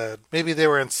said, maybe they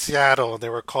were in Seattle and they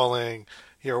were calling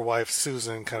your wife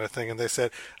Susan kind of thing, and they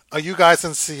said, "Are you guys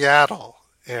in Seattle?"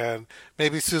 And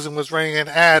maybe Susan was running an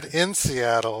ad in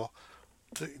Seattle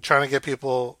trying to get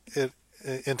people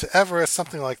into Everest,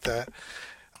 something like that.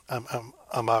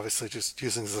 I'm obviously just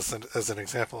using this as an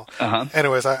example.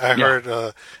 Anyways, I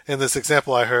heard in this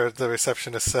example, I heard the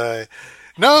receptionist say,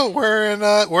 "No, we're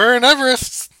in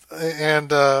Everest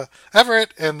and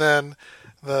Everett," and then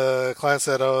the client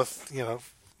said, "Oh,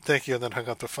 thank you," and then hung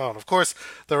up the phone. Of course,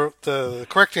 the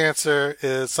correct answer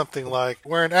is something like,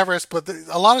 "We're in Everest," but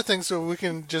a lot of things we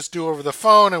can just do over the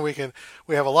phone, and we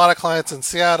have a lot of clients in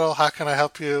Seattle. How can I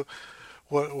help you?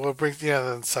 what brings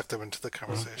then suck them into the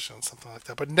conversation, something like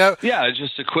that. But no, yeah,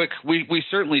 just a quick. We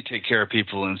certainly take care of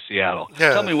people in Seattle.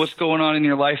 Yeah. Tell me what's going on in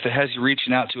your life that has you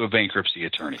reaching out to a bankruptcy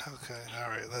attorney. Okay, all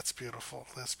right, that's beautiful.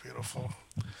 That's beautiful.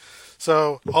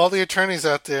 So all the attorneys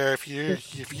out there, if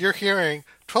you're hearing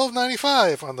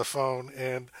 $12.95 on the phone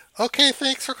and okay,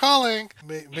 thanks for calling,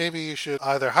 maybe you should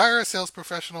either hire a sales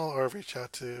professional or reach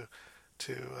out to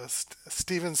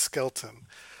Steven Skelton.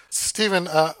 Steven,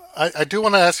 I do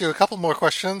want to ask you a couple more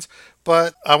questions,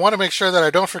 but I want to make sure that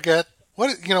I don't forget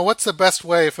what's the best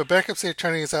way if a bankruptcy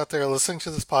attorney is out there listening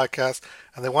to this podcast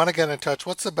and they want to get in touch.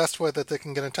 What's the best way that they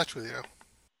can get in touch with you?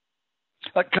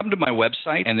 Come to my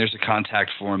website, and there's a contact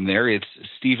form there. It's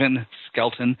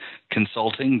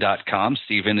StevenSkeltonConsulting.com.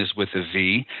 Steven is with a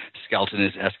V. Skelton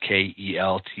is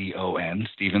Skelton.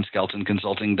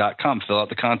 StevenSkeltonConsulting.com. Fill out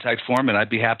the contact form, and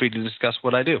I'd be happy to discuss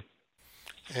what I do.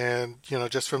 And,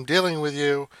 just from dealing with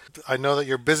you, I know that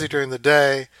you're busy during the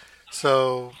day,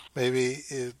 so maybe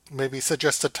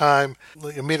suggest a time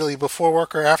immediately before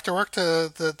work or after work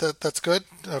that's good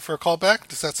for a call back.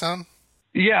 Does that sound?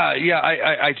 Yeah.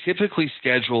 I typically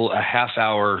schedule a half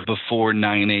hour before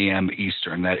 9 a.m.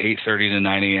 Eastern, that 8:30 to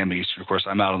 9 a.m. Eastern. Of course,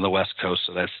 I'm out on the West Coast,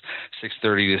 so that's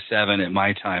 6:30 to 7 at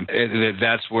my time.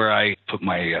 That's where I put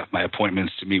my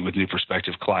appointments to meet with new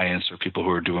prospective clients or people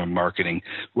who are doing marketing,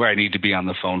 where I need to be on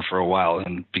the phone for a while,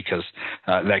 and because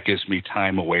that gives me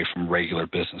time away from regular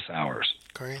business hours.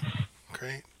 Great.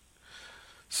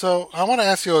 So I want to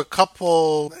ask you a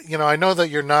couple. I know that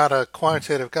you're not a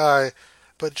quantitative guy,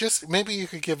 but just maybe you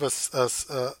could give us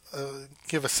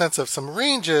give a sense of some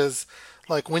ranges.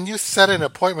 Like when you set an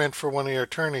appointment for one of your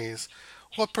attorneys,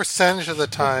 what percentage of the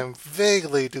time,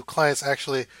 vaguely, do clients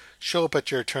actually show up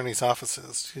at your attorney's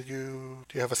offices? Do you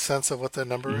have a sense of what that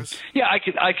number is? Yeah,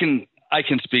 I can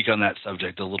speak on that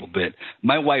subject a little bit.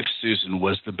 My wife, Susan,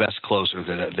 was the best closer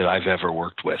that I've ever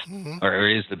worked with, or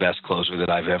is the best closer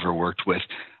that I've ever worked with.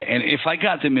 And if I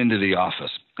got them into the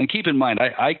office, and keep in mind,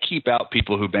 I keep out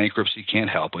people who bankruptcy can't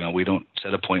help. We don't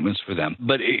set appointments for them.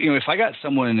 But if I got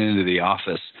someone into the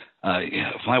office,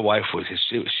 my wife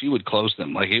she would close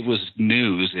them. Like, it was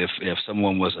news if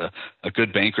someone was a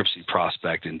good bankruptcy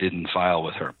prospect and didn't file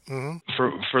with her.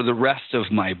 For the rest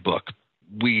of my book,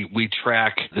 we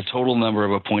track the total number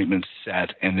of appointments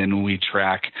set, and then we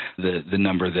track the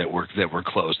number that were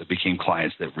closed, that became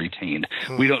clients that retained.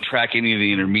 We don't track any of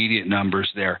the intermediate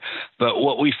numbers there, but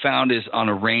what we found is on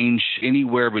a range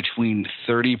anywhere between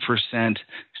 30%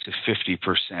 to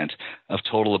 50% of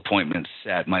total appointments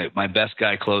set. My best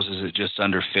guy closes at just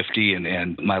under 50,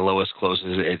 and my lowest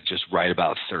closes at just right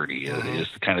about 30. Is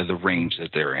kind of the range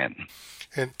that they're in.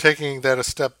 And taking that a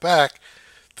step back,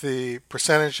 the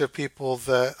percentage of people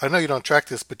that, I know you don't track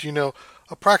this, but do you know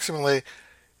approximately,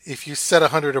 if you set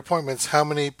 100 appointments, how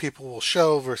many people will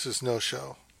show versus no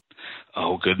show?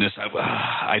 Oh goodness,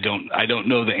 I don't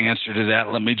know the answer to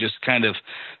that. Let me just kind of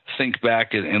think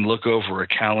back and look over a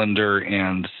calendar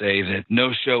and say that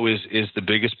no show is the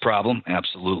biggest problem.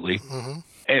 Absolutely.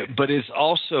 But it's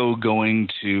also going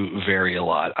to vary a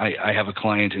lot. I have a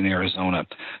client in Arizona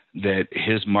that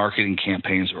his marketing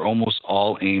campaigns are almost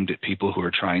all aimed at people who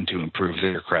are trying to improve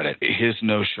their credit. His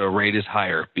no-show rate is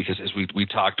higher because, as we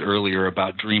talked earlier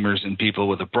about dreamers and people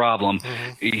with a problem,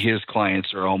 his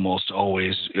clients are almost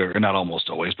always, or not almost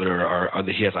always, but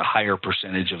he has a higher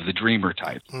percentage of the dreamer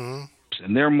type.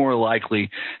 And they're more likely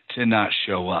to not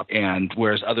show up. And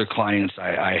whereas other clients,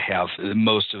 I have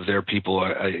most of their people,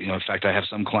 in fact, I have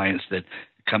some clients that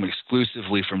come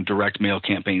exclusively from direct mail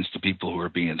campaigns to people who are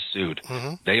being sued.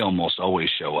 They almost always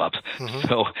show up.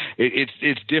 So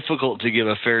it's difficult to give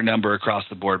a fair number across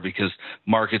the board because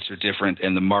markets are different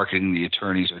and the marketing the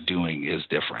attorneys are doing is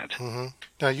different.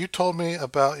 Now, you told me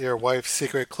about your wife's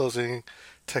secret closing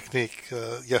technique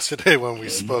yesterday when we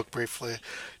spoke briefly.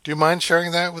 Do you mind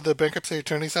sharing that with the bankruptcy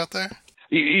attorneys out there?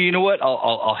 You know what?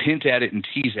 I'll hint at it and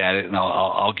tease at it, and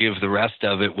I'll give the rest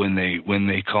of it when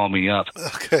they call me up.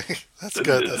 Okay, that's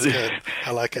good. That's good.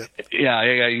 I like it.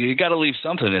 Yeah, you got to leave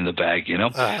something in the bag,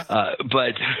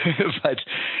 But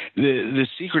the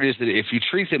secret is that if you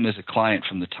treat them as a client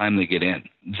from the time they get in,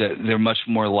 that they're much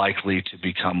more likely to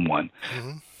become one.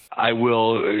 I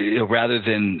will, rather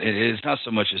than, it's not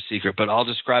so much a secret, but I'll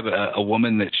describe a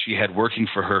woman that she had working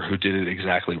for her who did it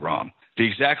exactly wrong. The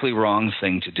exactly wrong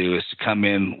thing to do is to come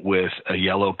in with a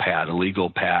yellow pad, a legal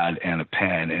pad, and a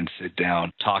pen and sit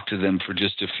down, talk to them for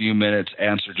just a few minutes,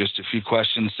 answer just a few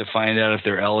questions to find out if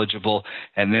they're eligible,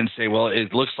 and then say, well,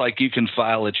 it looks like you can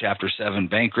file a Chapter 7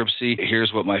 bankruptcy.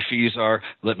 Here's what my fees are.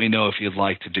 Let me know if you'd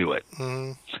like to do it.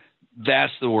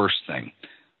 That's the worst thing.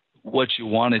 What you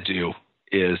want to do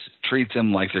is treat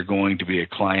them like they're going to be a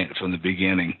client from the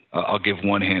beginning. I'll give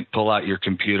one hint: pull out your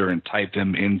computer and type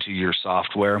them into your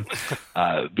software,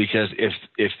 because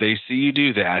if they see you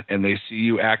do that and they see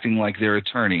you acting like their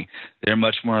attorney, they're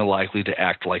much more likely to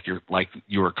act like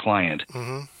your client.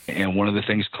 Mm-hmm. And one of the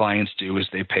things clients do is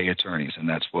they pay attorneys, and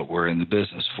that's what we're in the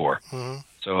business for. Mm-hmm.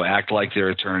 So act like their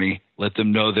attorney. Let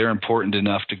them know they're important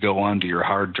enough to go onto your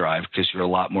hard drive, because you're a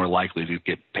lot more likely to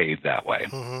get paid that way.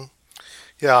 Mm-hmm.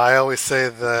 Yeah, I always say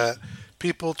that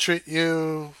people treat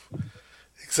you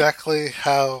exactly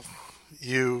how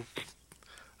you.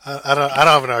 I don't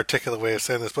have an articulate way of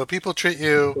saying this, but people treat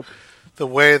you the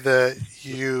way that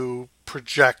you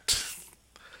project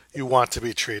you want to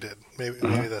be treated.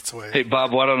 Maybe that's the way. Hey,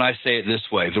 Bob, why don't I say it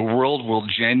this way? The world will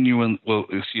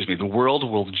the world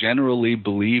will generally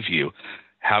believe you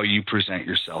how you present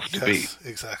yourself to be.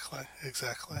 Exactly.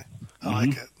 I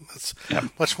like it. That's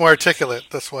much more articulate.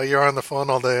 That's why you're on the phone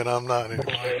all day and I'm not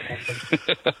anymore.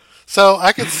 So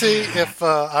I could see if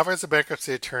I was a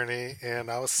bankruptcy attorney and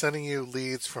I was sending you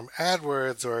leads from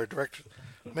AdWords or a direct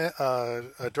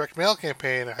mail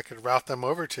campaign, I could route them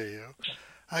over to you.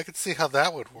 I could see how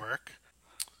that would work.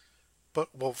 But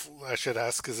I should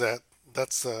ask: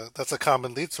 that's a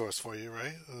common lead source for you,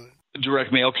 right?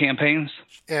 Direct mail campaigns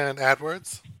and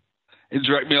AdWords.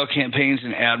 Direct mail campaigns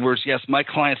and AdWords. Yes, my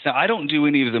clients. Now, I don't do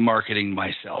any of the marketing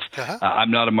myself. Uh-huh.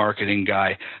 I'm not a marketing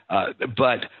guy,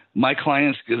 but my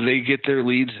clients, they get their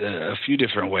leads a few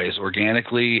different ways: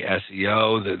 organically,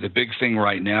 SEO. The big thing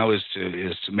right now is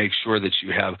to make sure that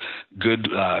you have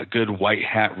good white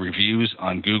hat reviews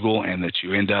on Google, and that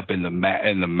you end up in the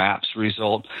maps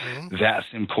result. Mm-hmm. That's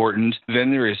important.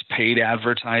 Then there is paid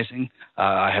advertising.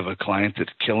 I have a client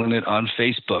that's killing it on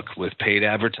Facebook with paid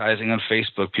advertising on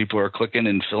Facebook. People are clicking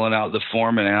and filling out the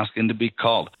form and asking to be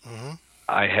called. Mm-hmm.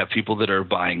 I have people that are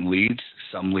buying leads.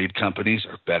 Some lead companies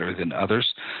are better than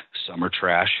others. Some are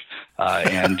trash.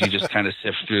 And you just kind of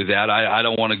sift through that. I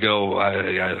don't want to go.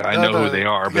 I know who they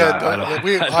are, but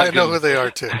I know who they are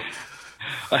too.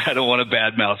 I don't want to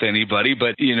badmouth anybody,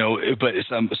 but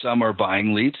some are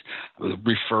buying leads.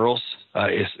 Referrals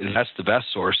that's the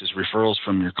best source. Is referrals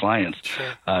from your clients.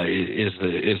 Sure.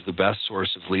 Is the best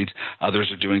source of leads.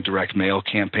 Others are doing direct mail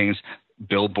campaigns.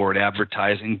 Billboard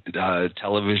advertising,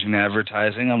 television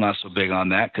advertising. I'm not so big on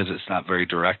that because it's not very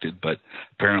directed, but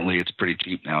apparently it's pretty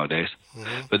cheap nowadays.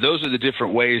 Mm-hmm. But those are the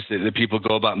different ways that people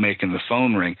go about making the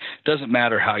phone ring. Doesn't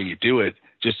matter how you do it,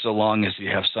 just so long as you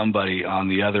have somebody on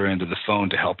the other end of the phone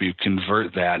to help you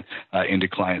convert that into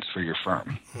clients for your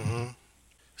firm. Mm-hmm.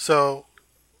 So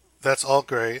that's all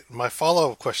great. My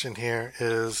follow-up question here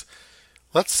is,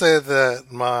 let's say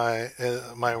that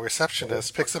my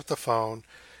receptionist picks up the phone,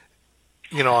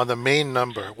 on the main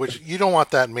number, which you don't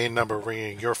want that main number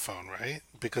ringing your phone, right?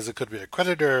 Because it could be a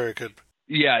creditor. It could.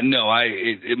 Yeah, no,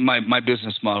 my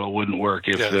business model wouldn't work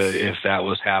if that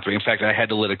was happening. In fact, I had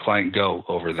to let a client go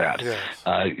over that. Yes.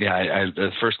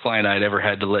 The first client I'd ever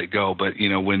had to let go. But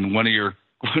when one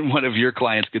of your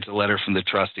clients gets a letter from the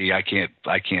trustee, I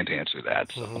can't answer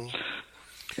that. So, mm-hmm.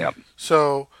 Yeah.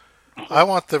 So I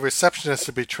want the receptionist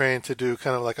to be trained to do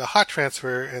kind of like a hot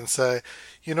transfer and say,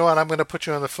 you know what, I'm going to put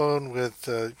you on the phone with,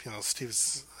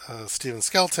 Steven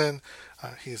Skelton.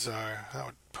 He's I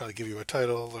would probably give you a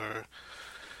title, or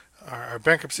our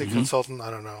bankruptcy mm-hmm. consultant.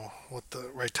 I don't know what the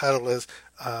right title is.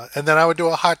 And then I would do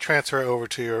a hot transfer over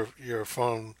to your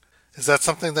phone. Is that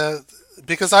something that,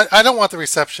 because I don't want the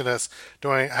receptionist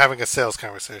having a sales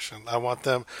conversation. I want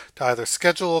them to either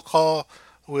schedule a call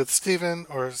with Steven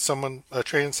or a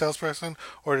trained salesperson,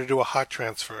 or to do a hot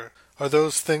transfer. Are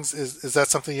those things? Is that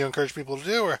something you encourage people to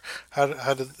do, or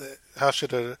how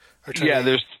should a attorney? Yeah,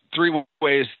 there's three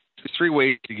ways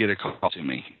to get a call to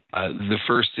me. The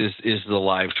first is the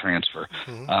live transfer,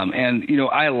 mm-hmm. And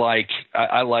I like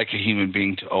a human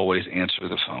being to always answer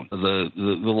the phone. The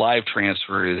live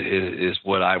transfer is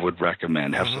what I would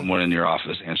recommend. Have mm-hmm. someone in your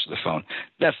office answer the phone.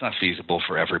 That's not feasible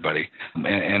for everybody,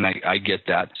 and I get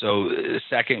that. So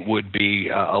second would be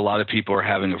a lot of people are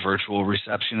having a virtual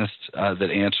receptionist that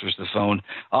answers the phone.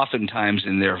 Oftentimes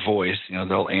in their voice,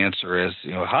 they'll answer as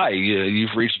 "Hi,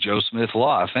 you've reached Joe Smith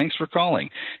Law. Thanks for calling.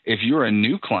 If you're a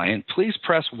new client, please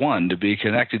press 1 to be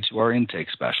connected to our intake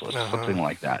specialist," something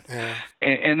like that. Yeah.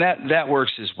 And that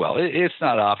works as well. It's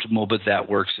not optimal, but that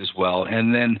works as well.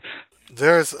 And then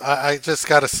I just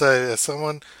got to say, as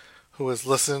someone who has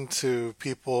listened to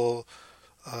people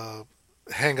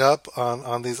hang up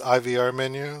on these IVR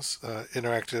menus,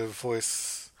 interactive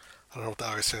voice, I don't know what the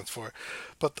R stands for,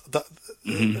 but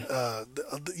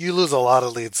you lose a lot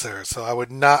of leads there. So I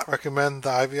would not recommend the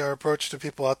IVR approach to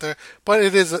people out there. But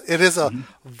it is a mm-hmm.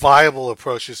 viable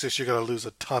approach. It's just you're going to lose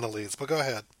a ton of leads. But go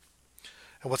ahead.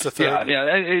 And what's the third?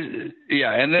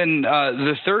 Yeah. And then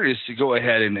the third is to go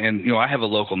ahead and I have a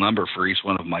local number for each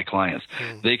one of my clients.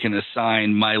 They can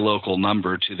assign my local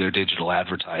number to their digital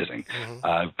advertising.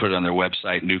 Put it on their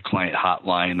website, new client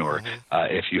hotline, or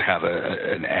if you have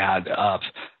an ad up,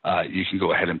 you can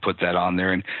go ahead and put that on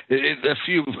there. And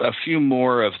a few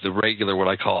more of the regular, what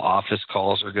I call office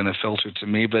calls, are going to filter to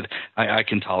me, but I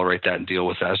can tolerate that and deal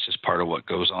with that. It's just part of what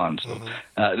goes on. So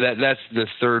that's the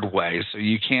third way. So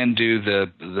you can do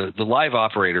the live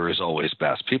operator is always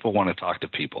best. People want to talk to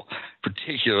people,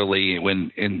 particularly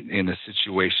when in a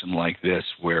situation like this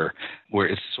where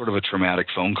it's sort of a traumatic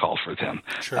phone call for them.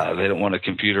 Sure. They don't want a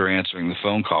computer answering the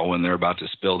phone call when they're about to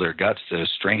spill their guts to a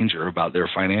stranger about their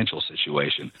financial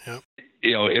situation. Yep.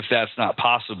 If that's not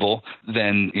possible,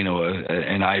 then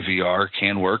an IVR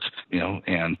can work.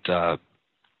 And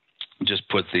just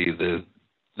put the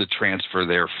transfer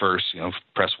there first.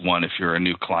 Press 1 if you're a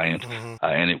new client,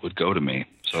 and it would go to me.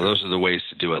 So those are the ways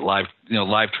to do it.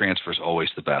 Live transfer is always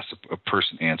the best. A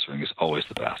person answering is always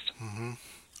the best.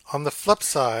 On the flip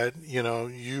side,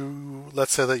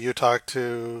 let's say that you talk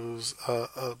to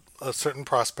a certain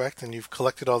prospect and you've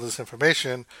collected all this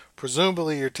information.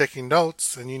 Presumably you're taking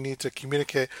notes and you need to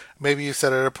communicate. Maybe you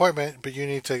set an appointment, but you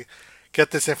need to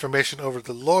get this information over to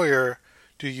the lawyer.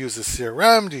 Do you use a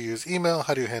CRM? Do you use email?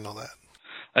 How do you handle that?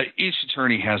 Each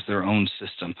attorney has their own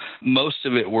system. Most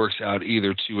of it works out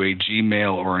either to a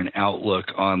Gmail or an Outlook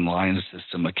online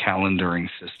system, a calendaring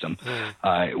system,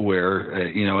 where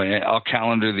I'll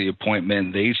calendar the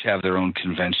appointment. They each have their own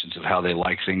conventions of how they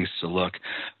like things to look,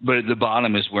 but at the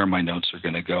bottom is where my notes are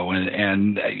going to go.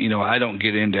 And I don't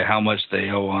get into how much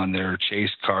they owe on their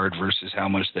Chase card versus how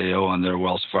much they owe on their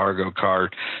Wells Fargo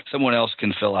card. Someone else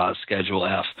can fill out Schedule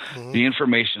F. The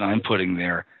information I'm putting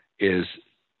there is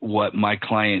what my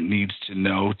client needs to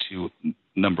know to,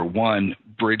 number one,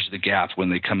 bridge the gap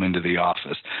when they come into the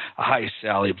office. Hi,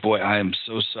 Sally. Boy, I am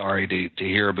so sorry to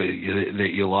hear that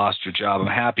you lost your job. I'm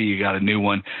happy you got a new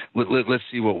one. Let's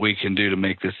see what we can do to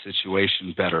make this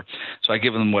situation better. So I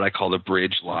give them what I call the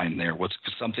bridge line there, what's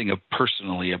something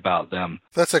personally about them.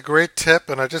 That's a great tip,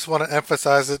 and I just want to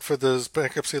emphasize it for those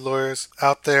bankruptcy lawyers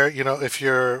out there. If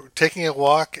you're taking a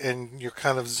walk and you're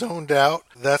kind of zoned out,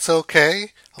 that's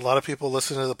okay. A lot of people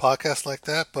listen to the podcast like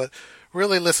that, but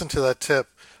really listen to that tip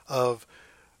of,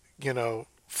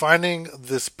 finding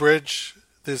this bridge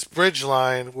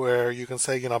line where you can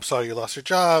say, I'm sorry you lost your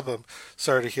job. I'm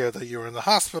sorry to hear that you were in the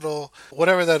hospital.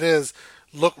 Whatever that is,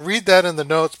 read that in the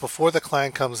notes before the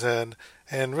client comes in,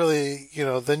 and really,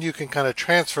 then you can kind of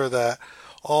transfer that,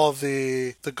 all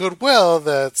the goodwill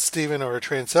that Steven or a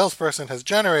trained salesperson has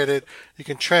generated, you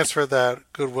can transfer that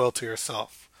goodwill to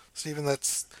yourself. Steven,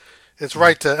 it's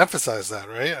right to emphasize that,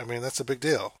 right? I mean, that's a big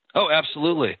deal. Oh,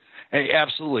 absolutely. Hey,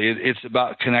 absolutely. It's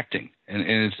about connecting, and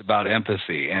it's about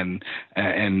empathy and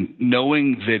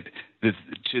knowing that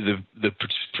to the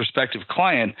prospective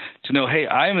client to know, hey,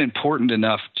 I am important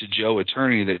enough to Joe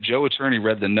Attorney that Joe Attorney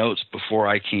read the notes before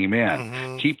I came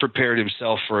in. He prepared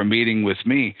himself for a meeting with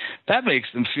me. That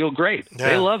makes them feel great. Yeah.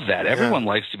 They love that. Everyone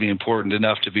likes to be important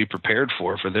enough to be prepared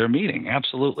for their meeting.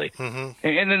 Absolutely. And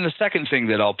then the second thing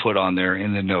that I'll put on there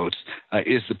in the notes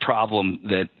is the problem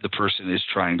that the person is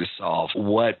trying to solve.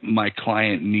 What my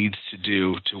client needs to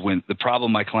do to win, the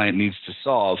problem my client needs to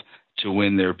solve to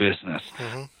win their business,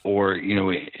 or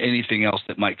anything else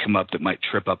that might come up that might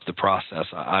trip up the process,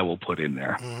 I will put in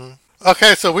there.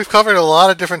 Okay, so we've covered a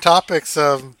lot of different topics,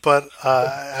 but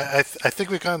I think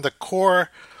we've gotten the core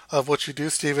of what you do,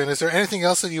 Steven. Is there anything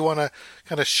else that you want to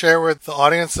kind of share with the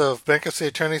audience of bankruptcy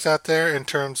attorneys out there in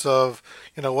terms of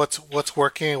what's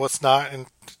working and what's not, and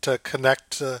to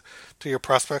connect to your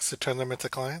prospects to turn them into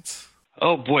clients?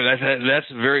 Oh boy,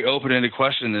 that's a very open-ended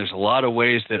question. There's a lot of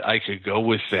ways that I could go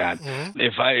with that.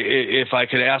 If I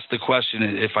could ask the question,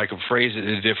 if I could phrase it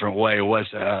in a different way,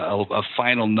 what's a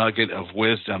final nugget of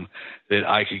wisdom that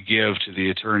I could give to the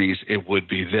attorneys, it would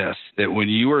be this: that when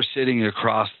you are sitting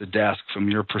across the desk from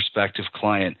your prospective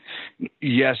client,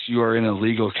 yes, you are in a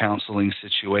legal counseling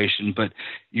situation, but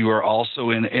you are also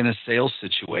in a sales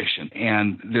situation,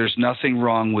 and there's nothing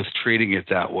wrong with treating it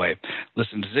that way.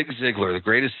 Listen, Zig Ziglar, the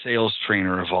greatest sales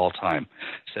trainer of all time,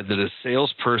 said that a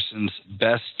salesperson's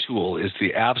best tool is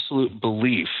the absolute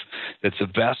belief that the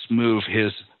best move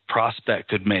his prospect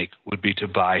could make would be to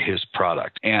buy his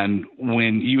product. And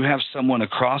when you have someone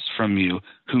across from you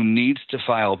who needs to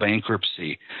file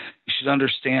bankruptcy, you should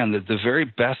understand that the very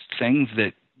best thing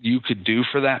that you could do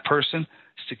for that person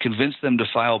is to convince them to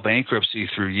file bankruptcy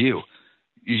through you.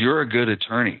 You're a good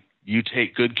attorney. You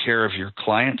take good care of your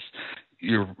clients.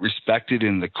 You're respected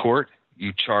in the court.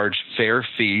 You charge fair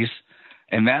fees,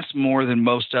 and that's more than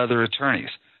most other attorneys.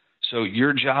 So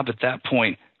your job at that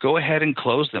point, go ahead and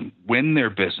close them, win their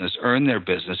business, earn their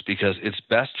business, because it's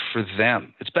best for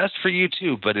them. It's best for you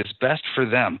too, but it's best for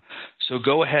them. So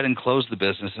go ahead and close the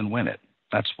business and win it.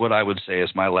 That's what I would say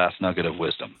is my last nugget of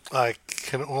wisdom. I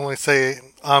can only say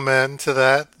amen to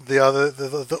that.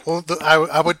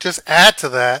 I would just add to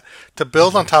that, to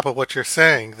build on top of what you're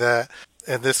saying, that,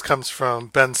 and this comes from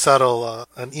Ben Settle,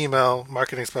 an email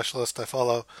marketing specialist I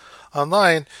follow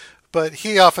online, but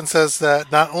he often says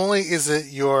that not only is it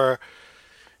your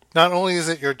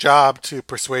job to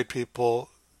persuade people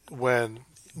when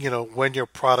your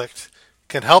product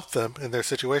can help them in their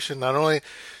situation. Not only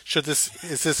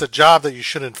is this a job that you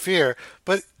shouldn't fear,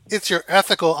 but it's your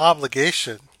ethical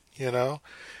obligation.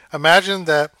 Imagine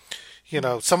that,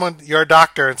 you're a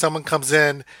doctor and someone comes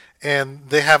in and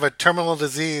they have a terminal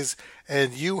disease,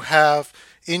 and you have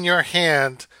in your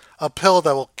hand a pill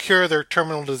that will cure their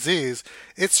terminal disease.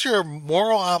 It's your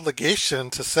moral obligation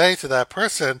to say to that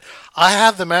person, I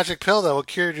have the magic pill that will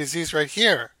cure your disease right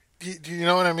here. Do you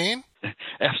know what I mean?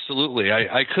 Absolutely.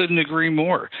 I couldn't agree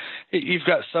more. You've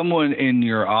got someone in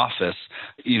your office,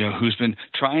 who's been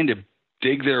trying to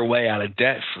dig their way out of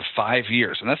debt for 5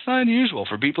 years. And that's not unusual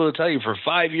for people to tell you, for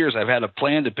 5 years, I've had a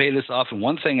plan to pay this off, and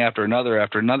one thing after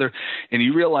another. And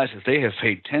you realize that they have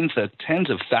paid tens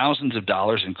of thousands of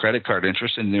dollars in credit card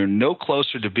interest, and they're no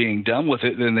closer to being done with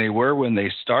it than they were when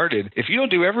they started. If you don't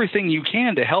do everything you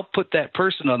can to help put that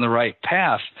person on the right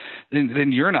path,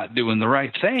 then you're not doing the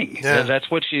right thing. Yeah. That's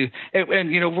what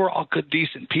and we're all good,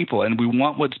 decent people, and we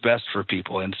want what's best for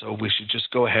people. And so we should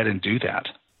just go ahead and do that.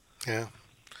 Yeah.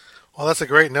 Well, that's a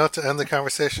great note to end the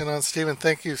conversation on. Steven,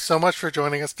 thank you so much for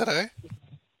joining us today.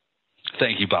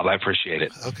 Thank you, Bob. I appreciate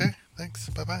it. Okay, thanks.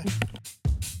 Bye-bye.